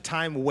bunch of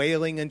time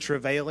wailing and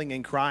travailing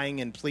and crying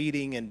and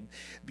pleading and,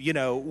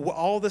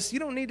 all this. You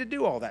don't need to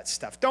do all that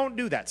stuff. Don't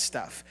do that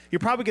stuff. You're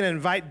probably going to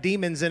invite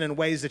demons in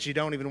ways that you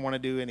don't even want to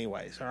do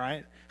anyways, all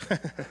right?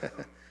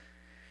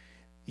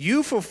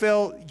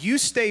 You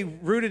stay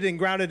rooted and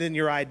grounded in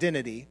your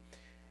identity,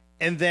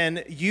 and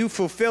then you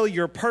fulfill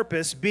your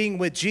purpose being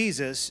with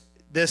Jesus.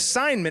 The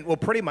assignment will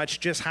pretty much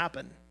just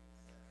happen.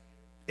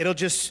 It'll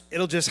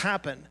just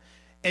happen.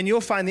 And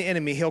you'll find the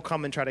enemy, he'll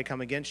come and try to come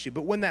against you.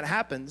 But when that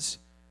happens,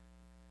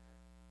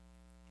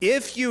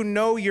 if you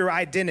know your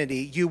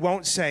identity, you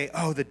won't say,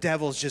 oh, the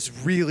devil's just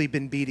really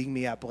been beating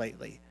me up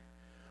lately.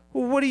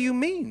 Well, what do you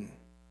mean?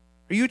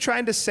 Are you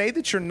trying to say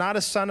that you're not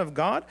a son of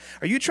God?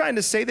 Are you trying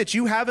to say that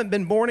you haven't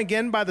been born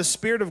again by the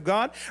Spirit of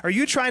God? Are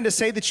you trying to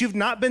say that you've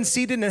not been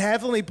seated in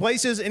heavenly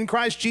places in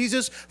Christ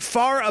Jesus,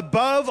 far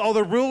above all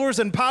the rulers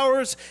and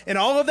powers and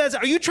all of that?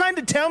 Are you trying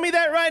to tell me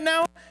that right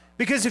now?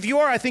 Because if you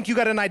are, I think you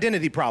got an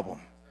identity problem.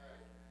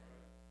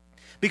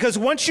 Because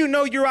once you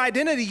know your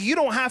identity, you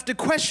don't have to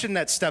question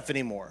that stuff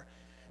anymore.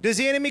 Does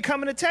the enemy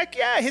come and attack?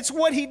 Yeah, it's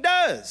what he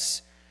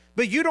does.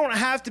 But you don't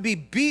have to be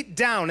beat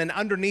down and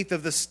underneath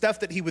of the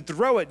stuff that he would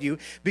throw at you,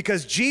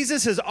 because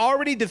Jesus has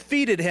already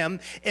defeated him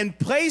and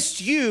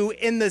placed you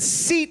in the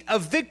seat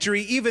of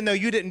victory, even though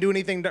you didn't do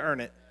anything to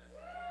earn it.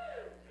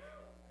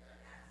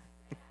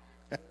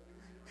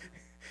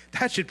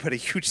 That should put a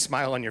huge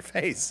smile on your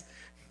face.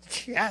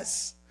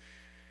 Yes.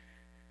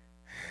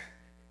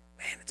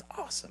 Man, it's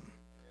awesome.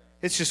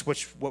 It's just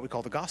what we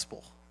call the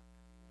gospel.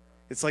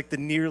 It's like the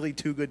nearly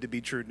too good to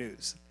be true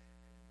news.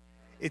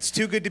 It's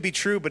too good to be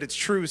true, but it's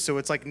true, so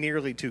it's like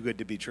nearly too good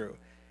to be true.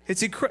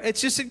 It's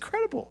just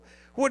incredible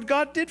what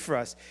God did for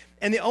us.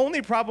 And the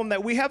only problem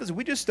that we have is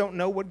we just don't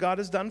know what God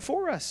has done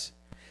for us.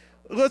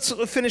 Let's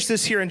finish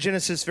this here in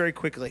Genesis very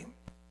quickly.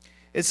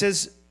 It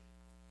says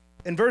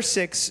in verse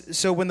 6,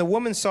 so when the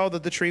woman saw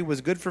that the tree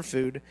was good for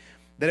food,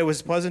 that it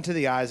was pleasant to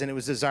the eyes, and it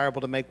was desirable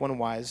to make one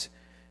wise,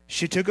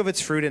 she took of its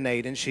fruit and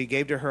ate, and she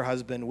gave to her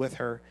husband with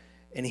her,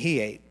 and he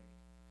ate.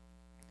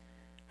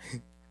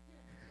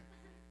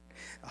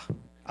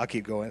 I'll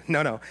keep going.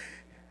 No.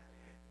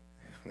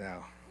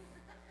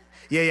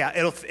 Yeah,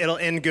 it'll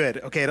end good.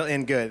 Okay, it'll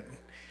end good.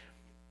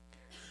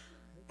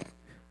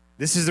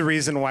 This is the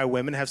reason why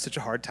women have such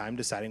a hard time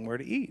deciding where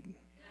to eat.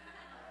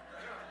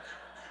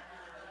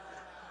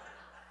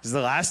 Because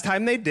the last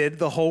time they did,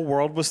 the whole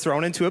world was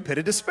thrown into a pit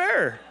of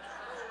despair.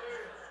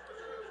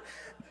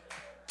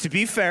 To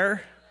be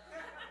fair,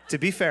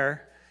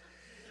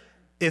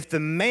 if the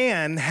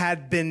man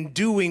had been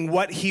doing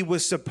what he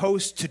was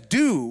supposed to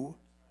do,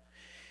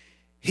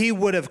 he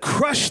would have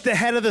crushed the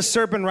head of the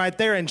serpent right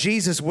there, and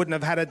Jesus wouldn't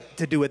have had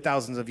to do it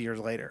thousands of years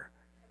later.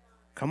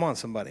 Come on,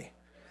 somebody.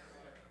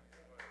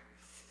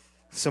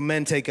 So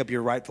men, take up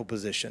your rightful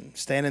position.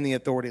 Stand in the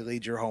authority,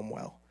 lead your home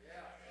well.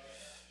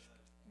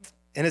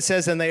 And it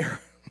says,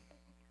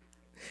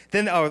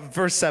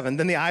 verse 7,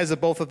 then the eyes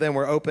of both of them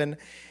were open,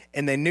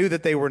 and they knew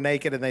that they were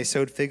naked, and they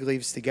sewed fig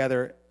leaves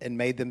together and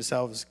made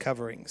themselves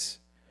coverings.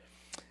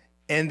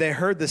 And they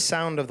heard the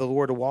sound of the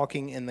Lord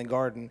walking in the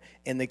garden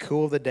in the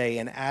cool of the day,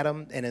 and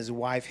Adam and his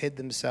wife hid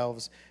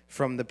themselves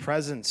from the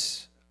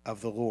presence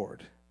of the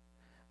Lord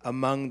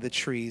among the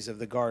trees of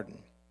the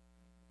garden.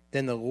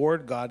 Then the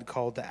Lord God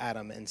called to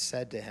Adam and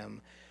said to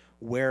him,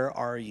 where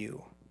are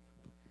you?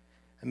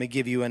 Let me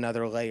give you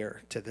another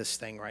layer to this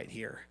thing right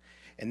here,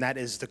 and that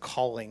is the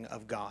calling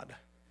of God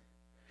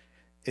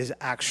is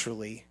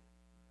actually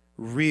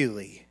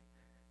really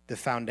the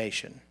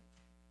foundation.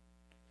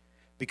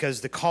 Because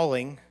the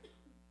calling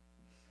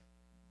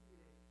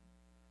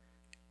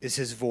is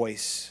his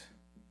voice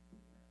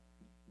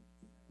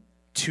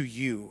to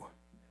you.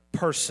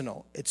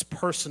 Personal. It's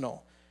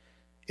personal.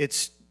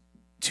 It's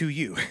to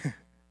you.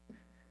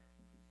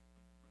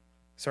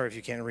 Sorry if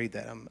you can't read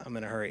that. I'm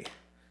in a hurry.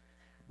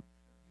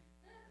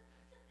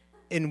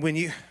 And when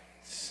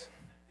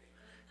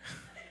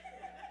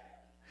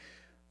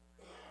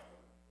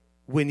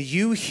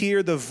you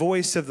hear the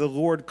voice of the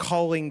Lord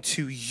calling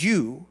to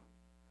you,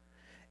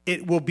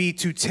 it will be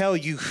to tell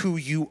you who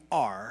you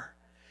are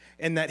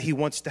and that he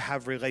wants to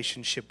have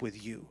relationship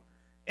with you.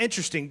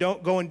 Interesting.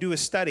 Don't go and do a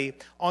study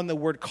on the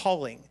word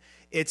calling.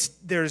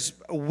 There's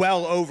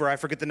well over, I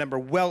forget the number,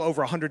 well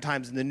over 100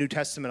 times in the New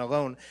Testament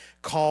alone,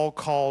 call,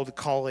 called,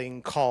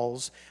 calling,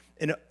 calls.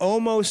 And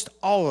almost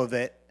all of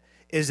it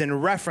is in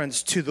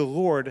reference to the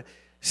Lord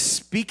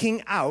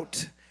speaking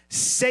out,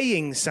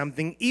 saying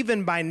something,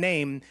 even by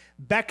name,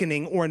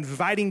 beckoning or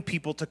inviting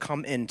people to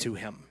come into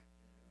him.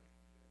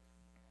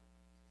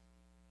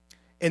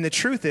 And the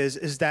truth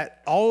is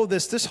that all of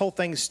this whole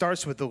thing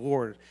starts with the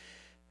Lord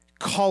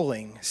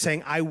calling,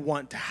 saying, I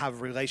want to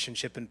have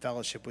relationship and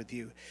fellowship with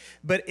you.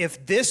 But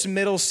if this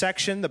middle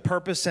section, the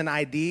purpose and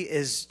ID,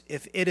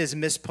 if it is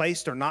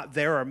misplaced or not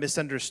there or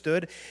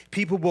misunderstood,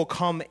 people will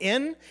come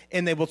in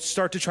and they will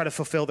start to try to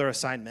fulfill their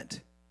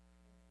assignment.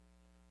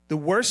 The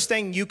worst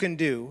thing you can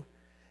do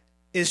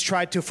is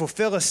try to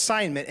fulfill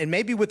assignment, and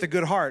maybe with a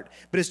good heart,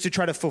 but it's to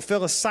try to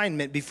fulfill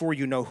assignment before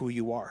you know who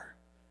you are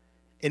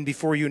and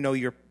before you know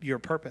your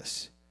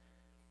purpose.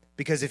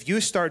 Because if you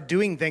start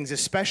doing things,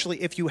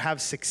 especially if you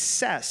have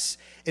success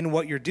in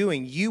what you're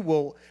doing, you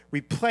will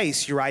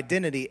replace your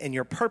identity and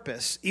your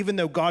purpose. Even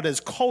though God has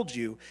called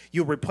you,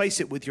 you'll replace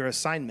it with your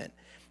assignment.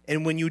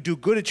 And when you do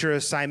good at your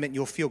assignment,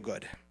 you'll feel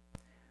good.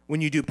 When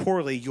you do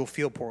poorly, you'll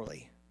feel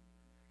poorly.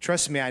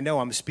 Trust me, I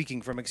know I'm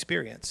speaking from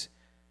experience.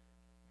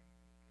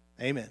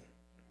 Amen.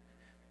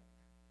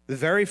 The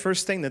very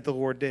first thing that the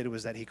Lord did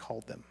was that he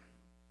called them.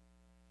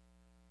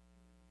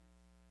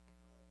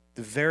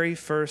 The very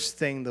first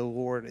thing the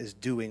Lord is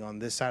doing on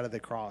this side of the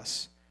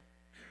cross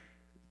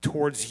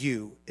towards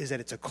you is that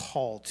it's a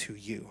call to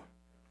you.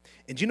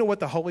 And do you know what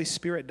the Holy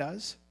Spirit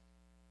does?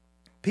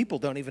 People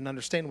don't even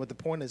understand what the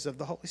point is of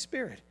the Holy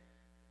Spirit.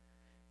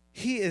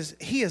 He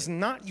is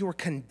not your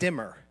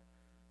condemner.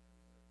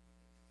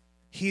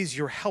 He is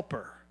your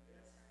helper.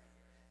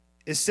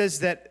 It says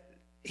that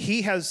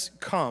he has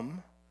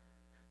come,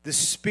 the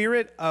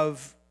Spirit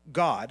of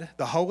God,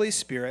 the Holy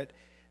Spirit,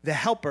 the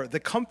helper,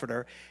 the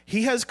comforter,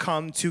 he has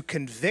come to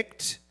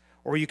convict,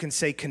 or you can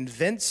say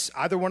convince,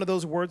 either one of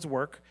those words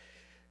work,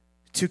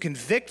 to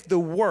convict the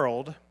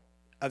world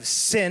of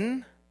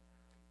sin,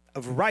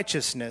 of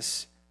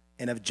righteousness,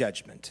 and of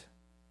judgment.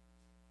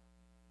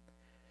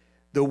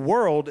 The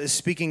world is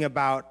speaking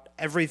about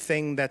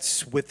everything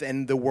that's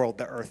within the world,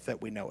 the earth that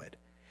we know it.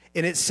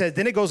 And it said,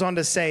 then it goes on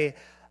to say,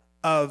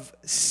 of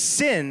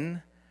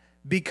sin,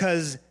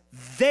 because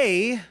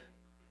they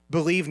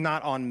believe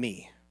not on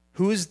me.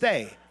 Who is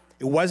they?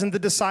 It wasn't the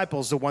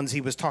disciples, the ones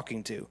he was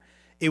talking to.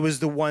 It was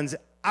the ones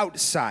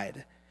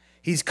outside.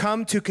 He's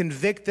come to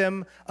convict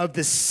them of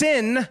the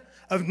sin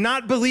of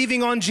not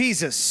believing on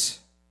Jesus.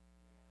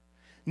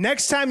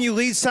 Next time you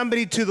lead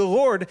somebody to the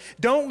Lord,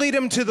 don't lead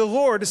them to the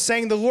Lord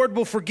saying the Lord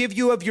will forgive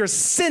you of your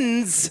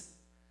sins.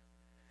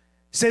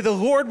 Say the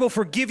Lord will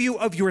forgive you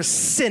of your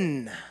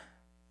sin.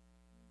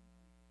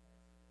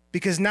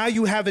 Because now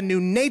you have a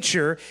new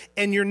nature,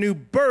 and your new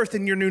birth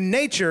and your new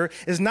nature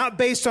is not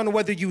based on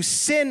whether you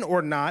sin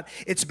or not.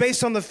 It's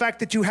based on the fact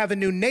that you have a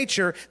new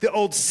nature. The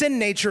old sin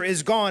nature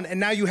is gone, and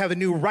now you have a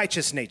new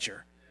righteous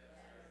nature.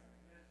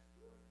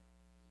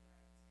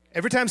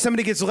 Every time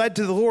somebody gets led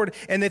to the Lord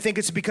and they think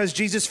it's because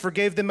Jesus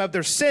forgave them of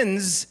their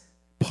sins,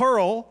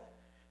 plural,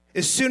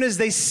 as soon as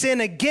they sin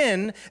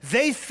again,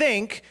 they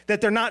think that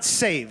they're not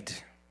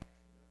saved.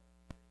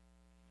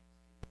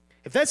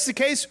 If that's the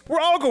case, we're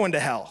all going to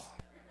hell.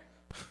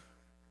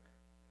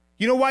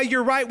 You know why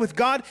you're right with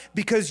God?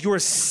 Because your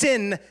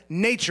sin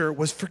nature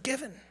was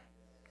forgiven.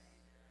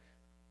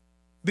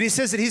 But he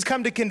says that he's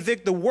come to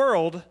convict the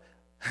world.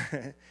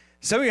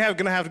 Some of you are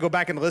going to have to go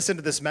back and listen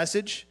to this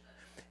message.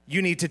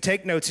 You need to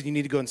take notes and you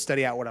need to go and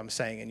study out what I'm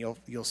saying, and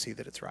you'll see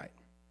that it's right.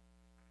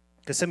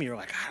 Because some of you are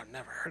like, I've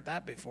never heard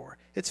that before.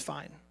 It's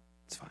fine.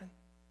 It's fine.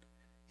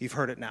 You've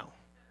heard it now.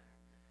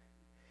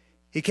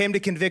 He came to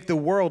convict the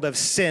world of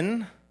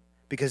sin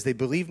because they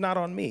believe not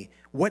on me.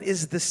 What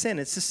is the sin?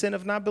 It's the sin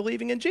of not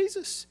believing in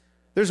Jesus.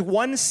 There's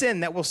one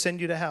sin that will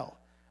send you to hell.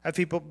 I have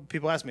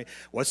people ask me,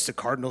 what's the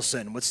cardinal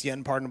sin? What's the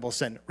unpardonable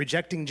sin?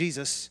 Rejecting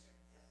Jesus.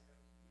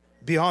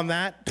 Beyond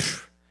that,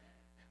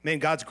 man,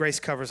 God's grace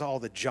covers all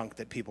the junk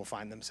that people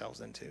find themselves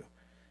into.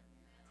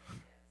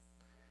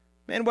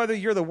 Man, whether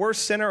you're the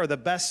worst sinner or the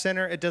best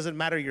sinner, it doesn't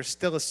matter. You're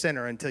still a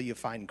sinner until you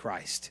find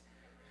Christ.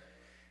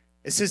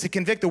 It says to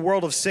convict the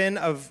world of sin,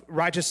 of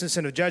righteousness,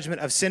 and of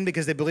judgment, of sin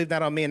because they believe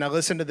not on me. And now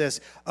listen to this,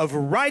 of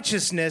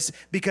righteousness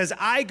because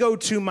I go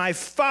to my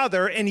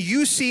Father and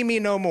you see me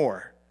no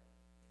more.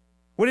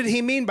 What did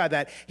he mean by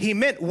that? He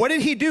meant, what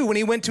did he do when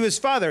he went to his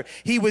Father?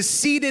 He was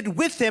seated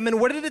with him. And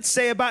what did it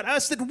say about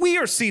us? That we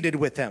are seated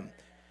with him.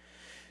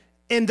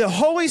 And the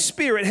Holy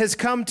Spirit has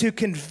come to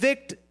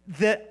convict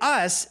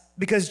us,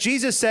 because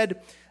Jesus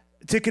said,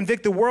 to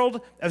convict the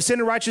world of sin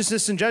and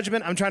righteousness and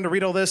judgment. I'm trying to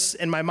read all this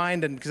in my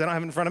mind, and because I don't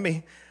have it in front of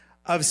me.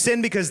 Of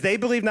sin because they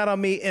believe not on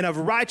me, and of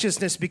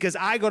righteousness because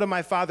I go to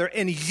my Father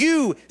and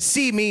you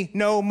see me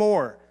no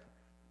more.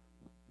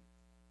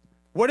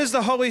 What is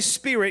the Holy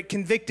Spirit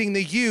convicting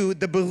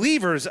the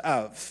believers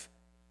of?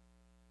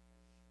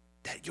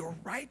 That you're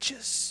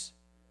righteous.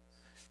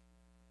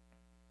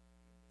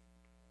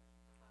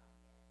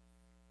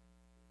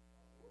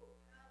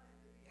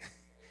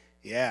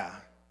 Yeah,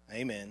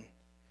 amen.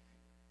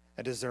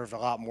 I deserve a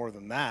lot more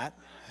than that.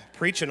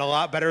 Preaching a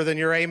lot better than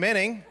you're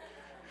amening.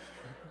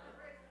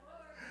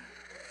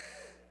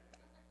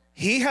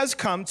 He has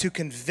come to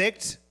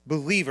convict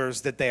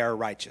believers that they are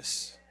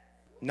righteous,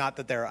 not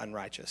that they're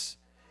unrighteous.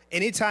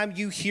 Anytime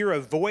you hear a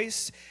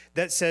voice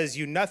that says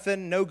you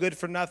nothing, no good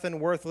for nothing,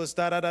 worthless,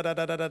 da da da da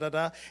da da da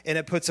da, and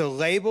it puts a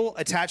label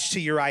attached to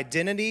your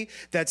identity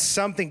that's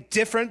something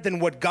different than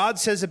what God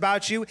says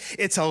about you,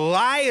 it's a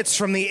lie. It's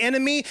from the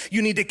enemy.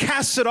 You need to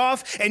cast it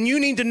off, and you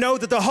need to know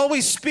that the Holy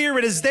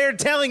Spirit is there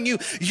telling you,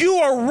 you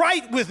are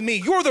right with me.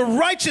 You're the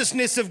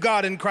righteousness of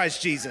God in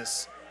Christ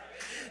Jesus.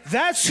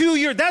 That's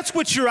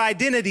what your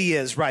identity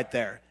is right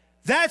there.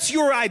 That's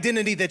your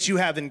identity that you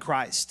have in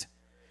Christ.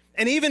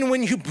 And even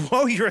when you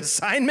blow your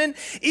assignment,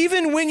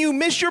 even when you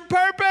miss your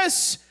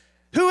purpose,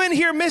 who in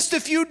here missed a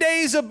few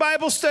days of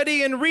Bible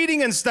study and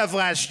reading and stuff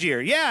last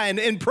year? Yeah,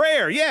 and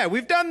prayer. Yeah,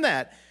 we've done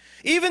that.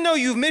 Even though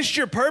you've missed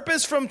your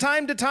purpose from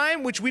time to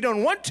time, which we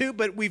don't want to,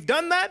 but we've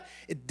done that,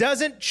 it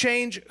doesn't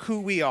change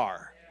who we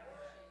are.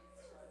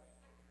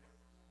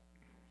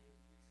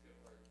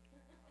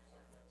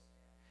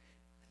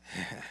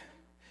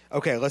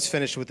 Okay, let's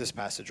finish with this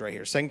passage right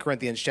here. 2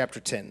 Corinthians chapter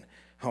 10.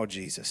 Oh,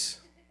 Jesus.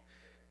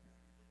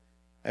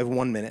 I have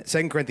 1 minute.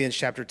 2 Corinthians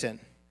chapter 10.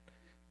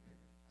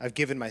 I've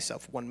given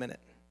myself 1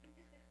 minute.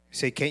 You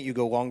say, can't you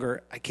go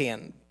longer? I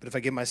can. But if I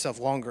give myself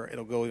longer,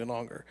 it'll go even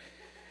longer.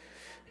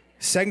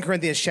 2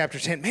 Corinthians chapter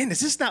 10. Man, does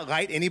this not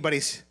light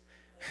anybody's?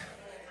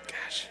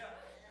 Gosh.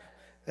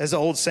 As the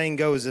old saying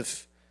goes,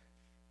 if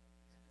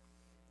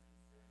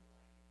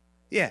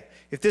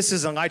this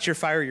doesn't light your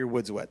fire, your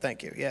wood's wet.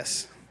 Thank you.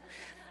 Yes.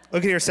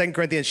 Look at here, 2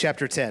 Corinthians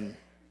chapter 10.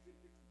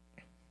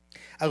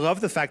 I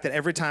love the fact that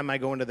every time I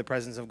go into the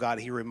presence of God,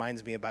 he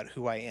reminds me about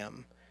who I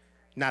am,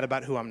 not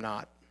about who I'm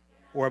not,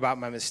 or about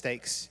my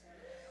mistakes.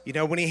 You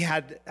know, when he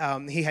had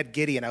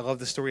Gideon, I love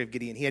the story of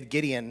Gideon. He had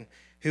Gideon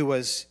who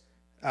was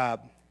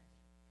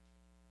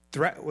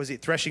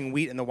threshing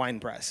wheat in the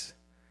winepress.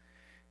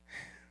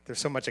 There's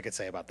so much I could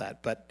say about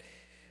that, but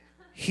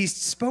he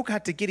spoke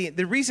out to Gideon.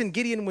 The reason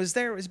Gideon was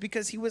there was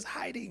because he was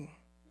hiding.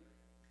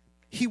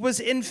 He was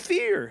in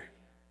fear.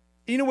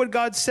 You know what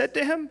God said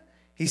to him?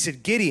 He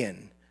said,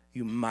 Gideon,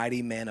 you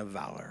mighty man of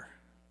valor.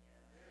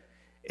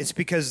 It's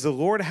because the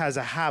Lord has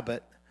a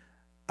habit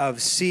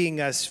of seeing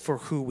us for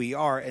who we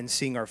are and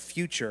seeing our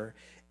future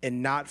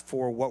and not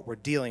for what we're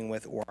dealing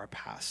with or our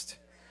past.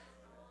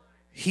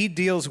 He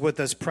deals with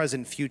us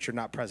present future,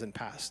 not present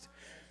past.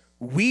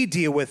 We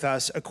deal with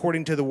us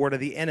according to the word of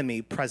the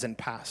enemy, present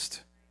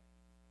past.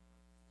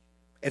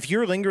 If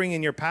you're lingering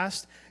in your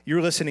past,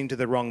 you're listening to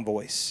the wrong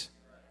voice.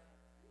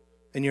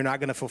 And you're not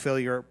going to fulfill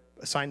your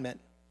assignment.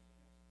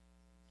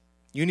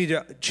 You need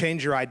to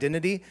change your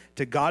identity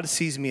to God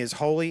sees me as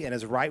holy and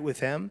as right with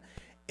him.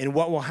 And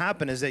what will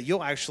happen is that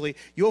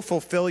you'll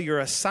fulfill your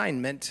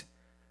assignment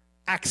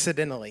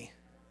accidentally.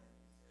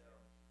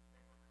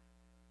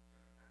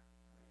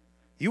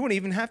 You wouldn't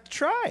even have to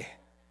try.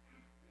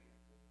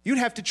 You'd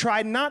have to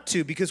try not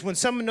to, because when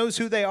someone knows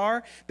who they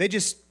are, they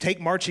just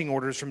take marching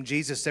orders from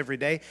Jesus every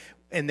day.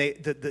 And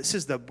this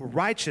is the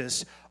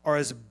righteous are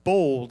as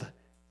bold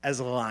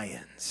as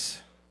lions.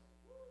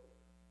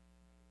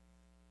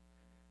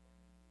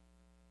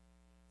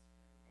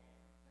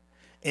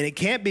 And it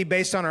can't be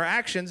based on our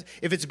actions.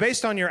 If it's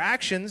based on your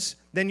actions,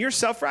 then you're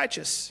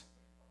self-righteous.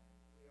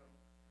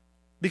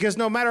 Because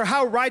no matter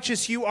how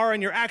righteous you are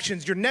in your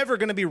actions, you're never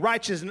going to be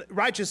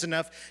righteous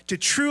enough to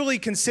truly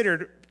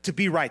consider to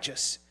be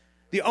righteous.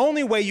 The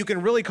only way you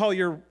can really call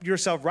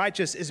yourself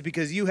righteous is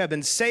because you have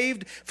been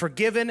saved,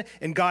 forgiven,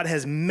 and God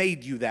has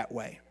made you that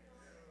way.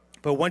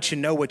 But once you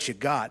know what you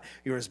got,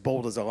 you're as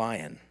bold as a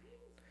lion.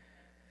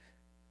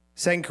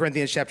 2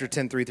 Corinthians chapter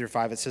 10,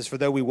 3-5, it says, for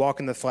though we walk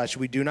in the flesh,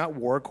 we do not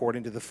war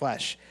according to the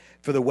flesh.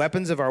 For the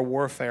weapons of our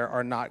warfare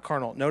are not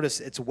carnal. Notice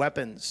it's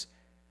weapons.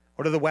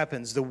 What are the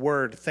weapons? The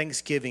word,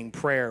 thanksgiving,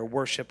 prayer,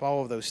 worship,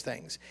 all of those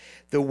things.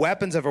 The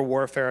weapons of our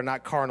warfare are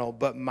not carnal,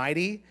 but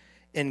mighty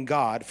in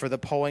God for the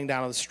pulling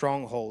down of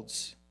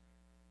strongholds,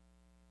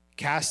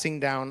 casting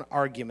down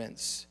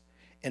arguments.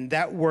 And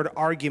that word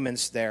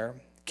arguments there,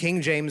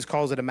 King James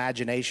calls it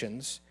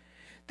imaginations.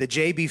 The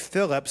J.B.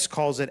 Phillips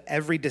calls it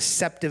every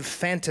deceptive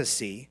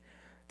fantasy.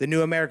 The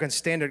New American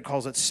Standard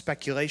calls it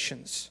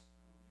speculations.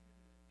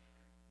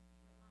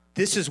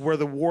 This is where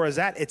the war is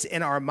at. It's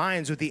in our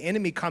minds with the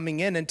enemy coming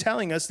in and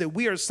telling us that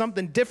we are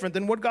something different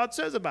than what God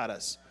says about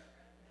us.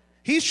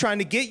 He's trying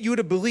to get you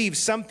to believe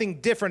something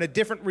different, a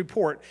different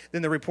report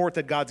than the report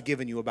that God's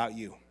given you about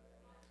you.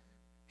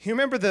 You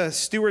remember the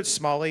Stuart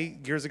Smalley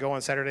years ago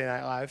on Saturday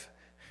Night Live?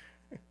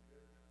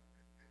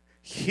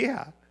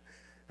 Yeah.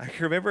 I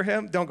remember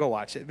him. Don't go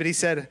watch it. But he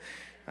said,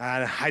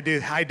 I do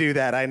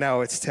that. I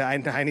know.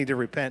 I need to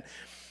repent.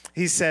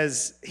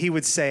 He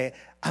would say,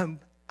 I'm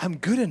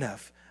good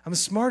enough. I'm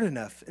smart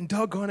enough. And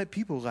doggone it,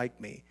 people like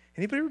me.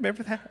 Anybody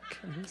remember that?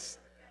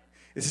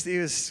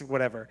 It was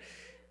whatever.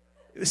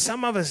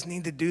 Some of us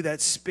need to do that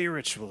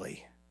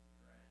spiritually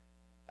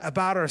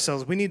about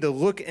ourselves. We need to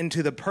look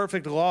into the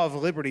perfect law of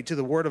liberty to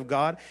the Word of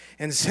God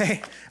and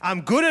say,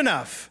 I'm good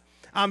enough.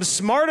 I'm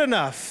smart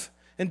enough.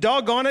 And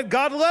doggone it,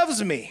 God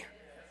loves me.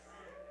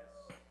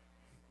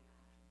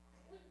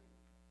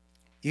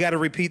 You got to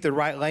repeat the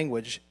right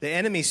language. The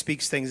enemy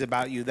speaks things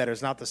about you that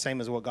is not the same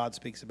as what God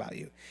speaks about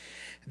you.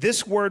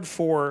 This word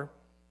for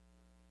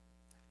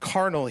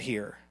carnal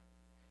here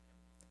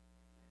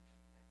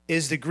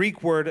is the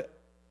Greek word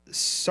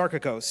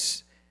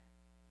sarkakos.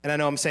 And I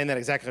know I'm saying that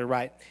exactly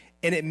right.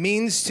 And it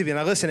means to be,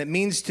 now listen, it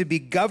means to be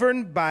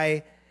governed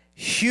by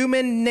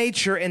human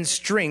nature and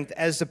strength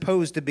as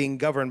opposed to being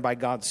governed by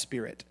God's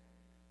Spirit.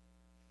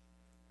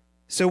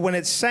 So when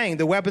it's saying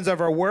the weapons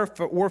of our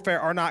warfare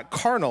are not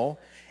carnal,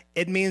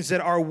 it means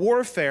that our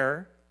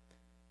warfare,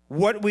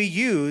 what we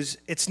use,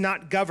 it's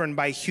not governed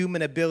by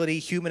human ability,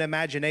 human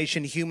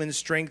imagination, human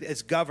strength.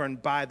 It's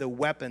governed by the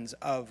weapons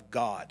of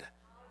God.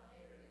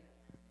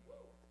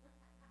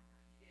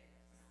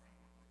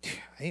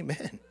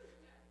 Amen.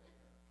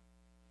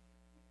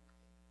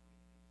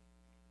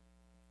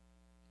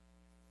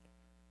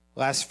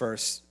 Last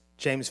verse,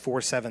 James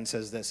 4:7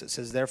 says this. It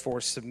says,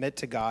 therefore, submit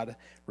to God,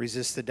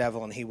 resist the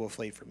devil, and he will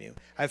flee from you.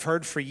 I've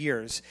heard for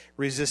years,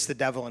 resist the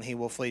devil, and he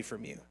will flee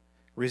from you.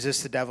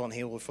 Resist the devil, and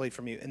he will flee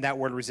from you. And that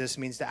word resist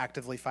means to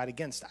actively fight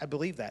against. I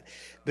believe that.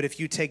 But if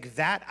you take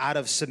that out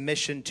of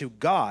submission to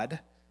God,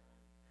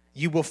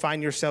 you will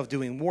find yourself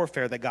doing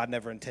warfare that God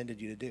never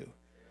intended you to do.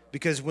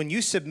 Because when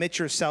you submit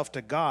yourself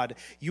to God,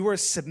 you are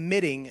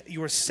submitting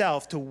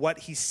yourself to what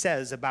he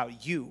says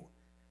about you.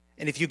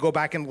 And if you go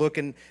back and look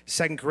in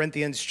 2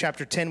 Corinthians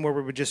chapter 10, where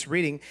we were just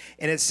reading,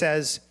 and it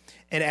says,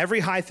 and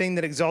every high thing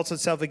that exalts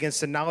itself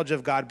against the knowledge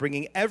of God,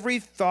 bringing every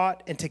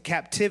thought into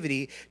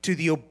captivity to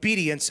the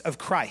obedience of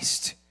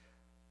Christ.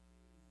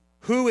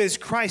 Who is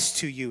Christ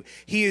to you?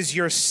 He is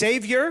your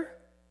Savior,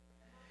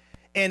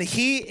 and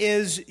he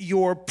is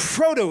your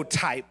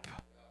prototype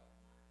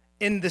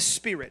in the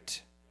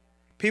Spirit.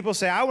 People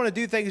say, I want to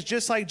do things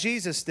just like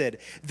Jesus did.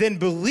 Then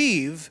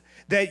believe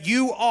that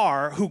you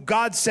are who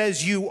God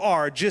says you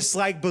are, just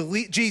like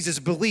Jesus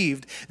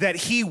believed that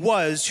he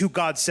was who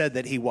God said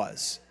that he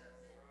was.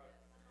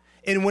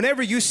 And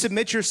whenever you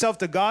submit yourself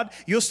to God,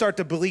 you'll start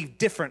to believe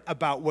different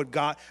about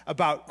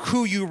about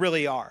who you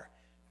really are.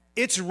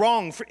 It is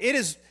wrong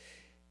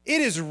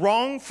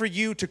for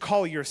you to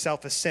call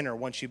yourself a sinner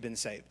once you've been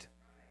saved.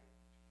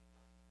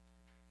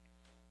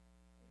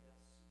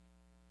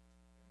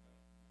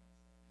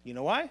 You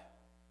know why?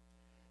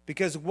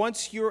 Because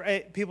once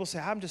people say,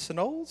 I'm just an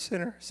old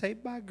sinner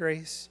saved by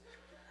grace.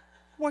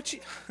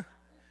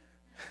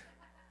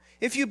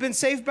 If you've been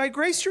saved by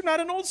grace, you're not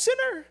an old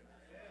sinner.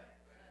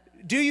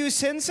 Do you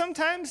sin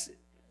sometimes?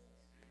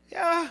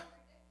 Yeah.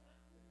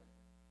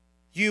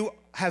 You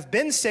have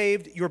been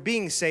saved, you're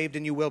being saved,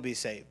 and you will be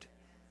saved.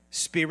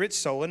 Spirit,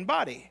 soul, and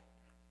body.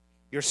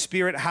 Your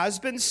spirit has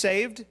been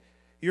saved,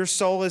 your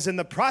soul is in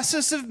the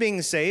process of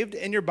being saved,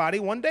 and your body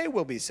one day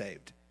will be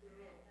saved.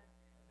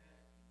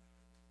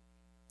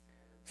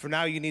 For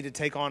now, you need to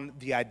take on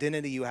the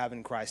identity you have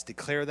in Christ.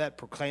 Declare that,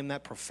 proclaim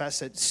that,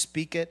 profess it,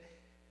 speak it.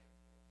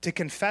 To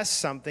confess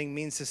something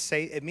means to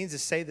say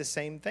the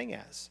same thing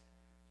as.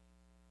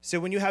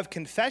 So when you have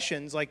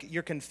confessions, like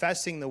you're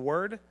confessing the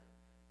word,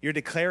 you're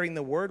declaring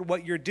the word,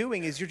 what you're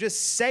doing is you're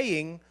just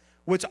saying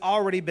what's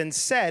already been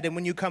said, and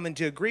when you come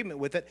into agreement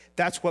with it,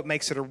 that's what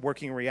makes it a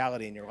working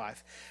reality in your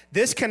life.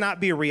 This cannot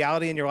be a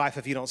reality in your life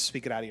if you don't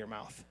speak it out of your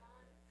mouth.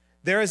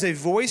 There is a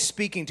voice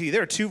speaking to you.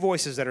 There are two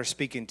voices that are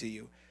speaking to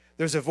you.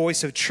 There's a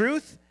voice of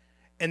truth,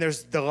 and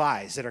there's the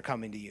lies that are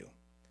coming to you.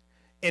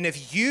 And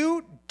if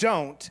you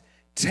don't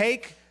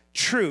take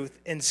truth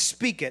and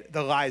speak it,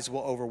 the lies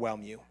will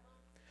overwhelm you.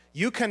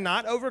 You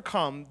cannot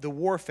overcome the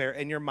warfare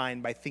in your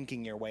mind by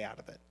thinking your way out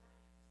of it.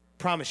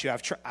 Promise you,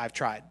 I've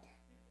tried.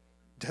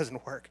 It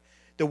doesn't work.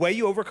 The way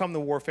you overcome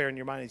the warfare in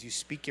your mind is you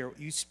speak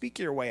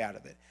your way out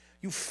of it.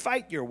 You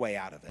fight your way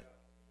out of it.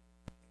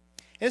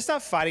 And it's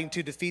not fighting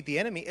to defeat the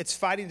enemy. It's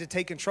fighting to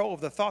take control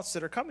of the thoughts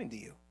that are coming to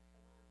you.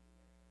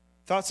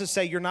 Thoughts that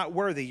say you're not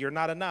worthy, you're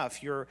not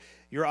enough, you're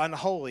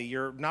unholy,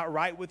 you're not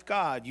right with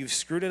God, you've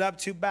screwed it up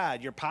too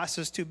bad, your past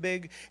is too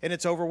big and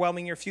it's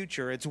overwhelming your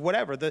future. It's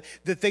whatever. The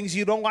things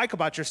you don't like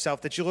about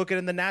yourself that you look at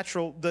in the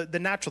natural,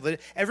 that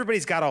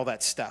everybody's got all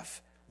that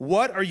stuff.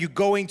 What are you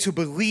going to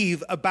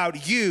believe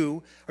about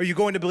you? Are you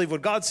going to believe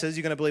what God says?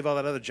 You're going to believe all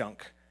that other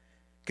junk.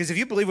 Because if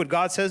you believe what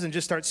God says and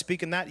just start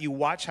speaking that, you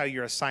watch how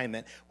your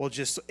assignment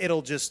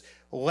it'll just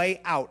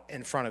lay out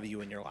in front of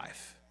you in your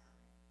life.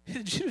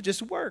 It'll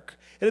just work.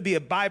 It'll be a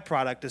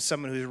byproduct of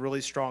someone who's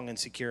really strong and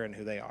secure in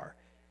who they are.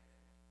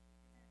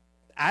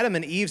 Adam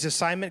and Eve's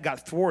assignment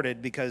got thwarted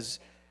because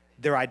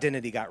their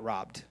identity got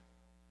robbed.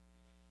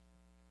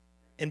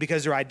 And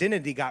because their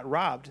identity got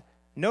robbed,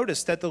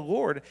 notice that the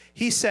Lord,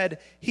 he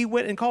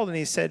went and called and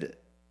he said,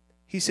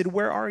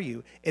 where are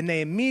you? And they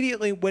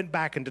immediately went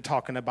back into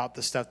talking about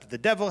the stuff that the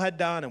devil had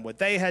done and what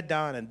they had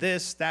done and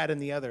this, that,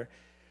 and the other.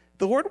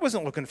 The Lord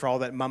wasn't looking for all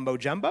that mumbo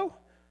jumbo.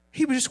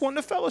 He was just wanting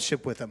to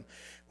fellowship with him.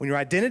 When your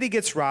identity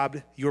gets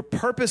robbed, your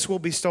purpose will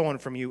be stolen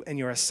from you and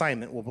your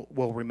assignment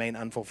will remain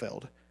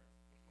unfulfilled.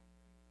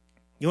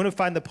 You want to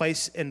find the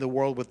place in the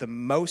world with the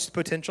most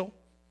potential?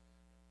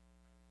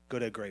 Go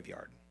to a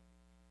graveyard.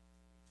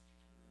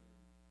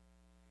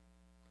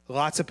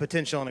 Lots of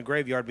potential in a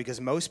graveyard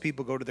because most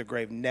people go to their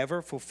grave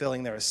never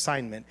fulfilling their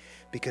assignment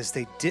because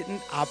they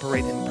didn't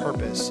operate in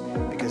purpose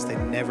because they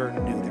never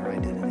knew their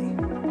identity.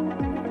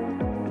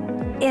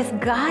 If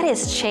God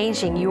is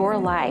changing your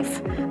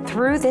life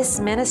through this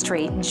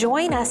ministry,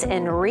 join us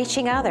in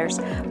reaching others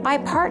by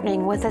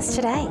partnering with us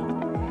today.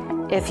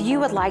 If you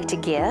would like to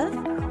give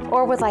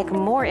or would like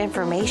more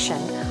information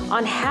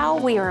on how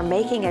we are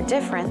making a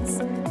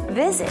difference,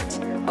 visit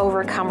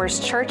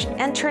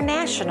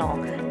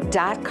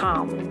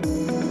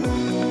OvercomersChurchInternational.com.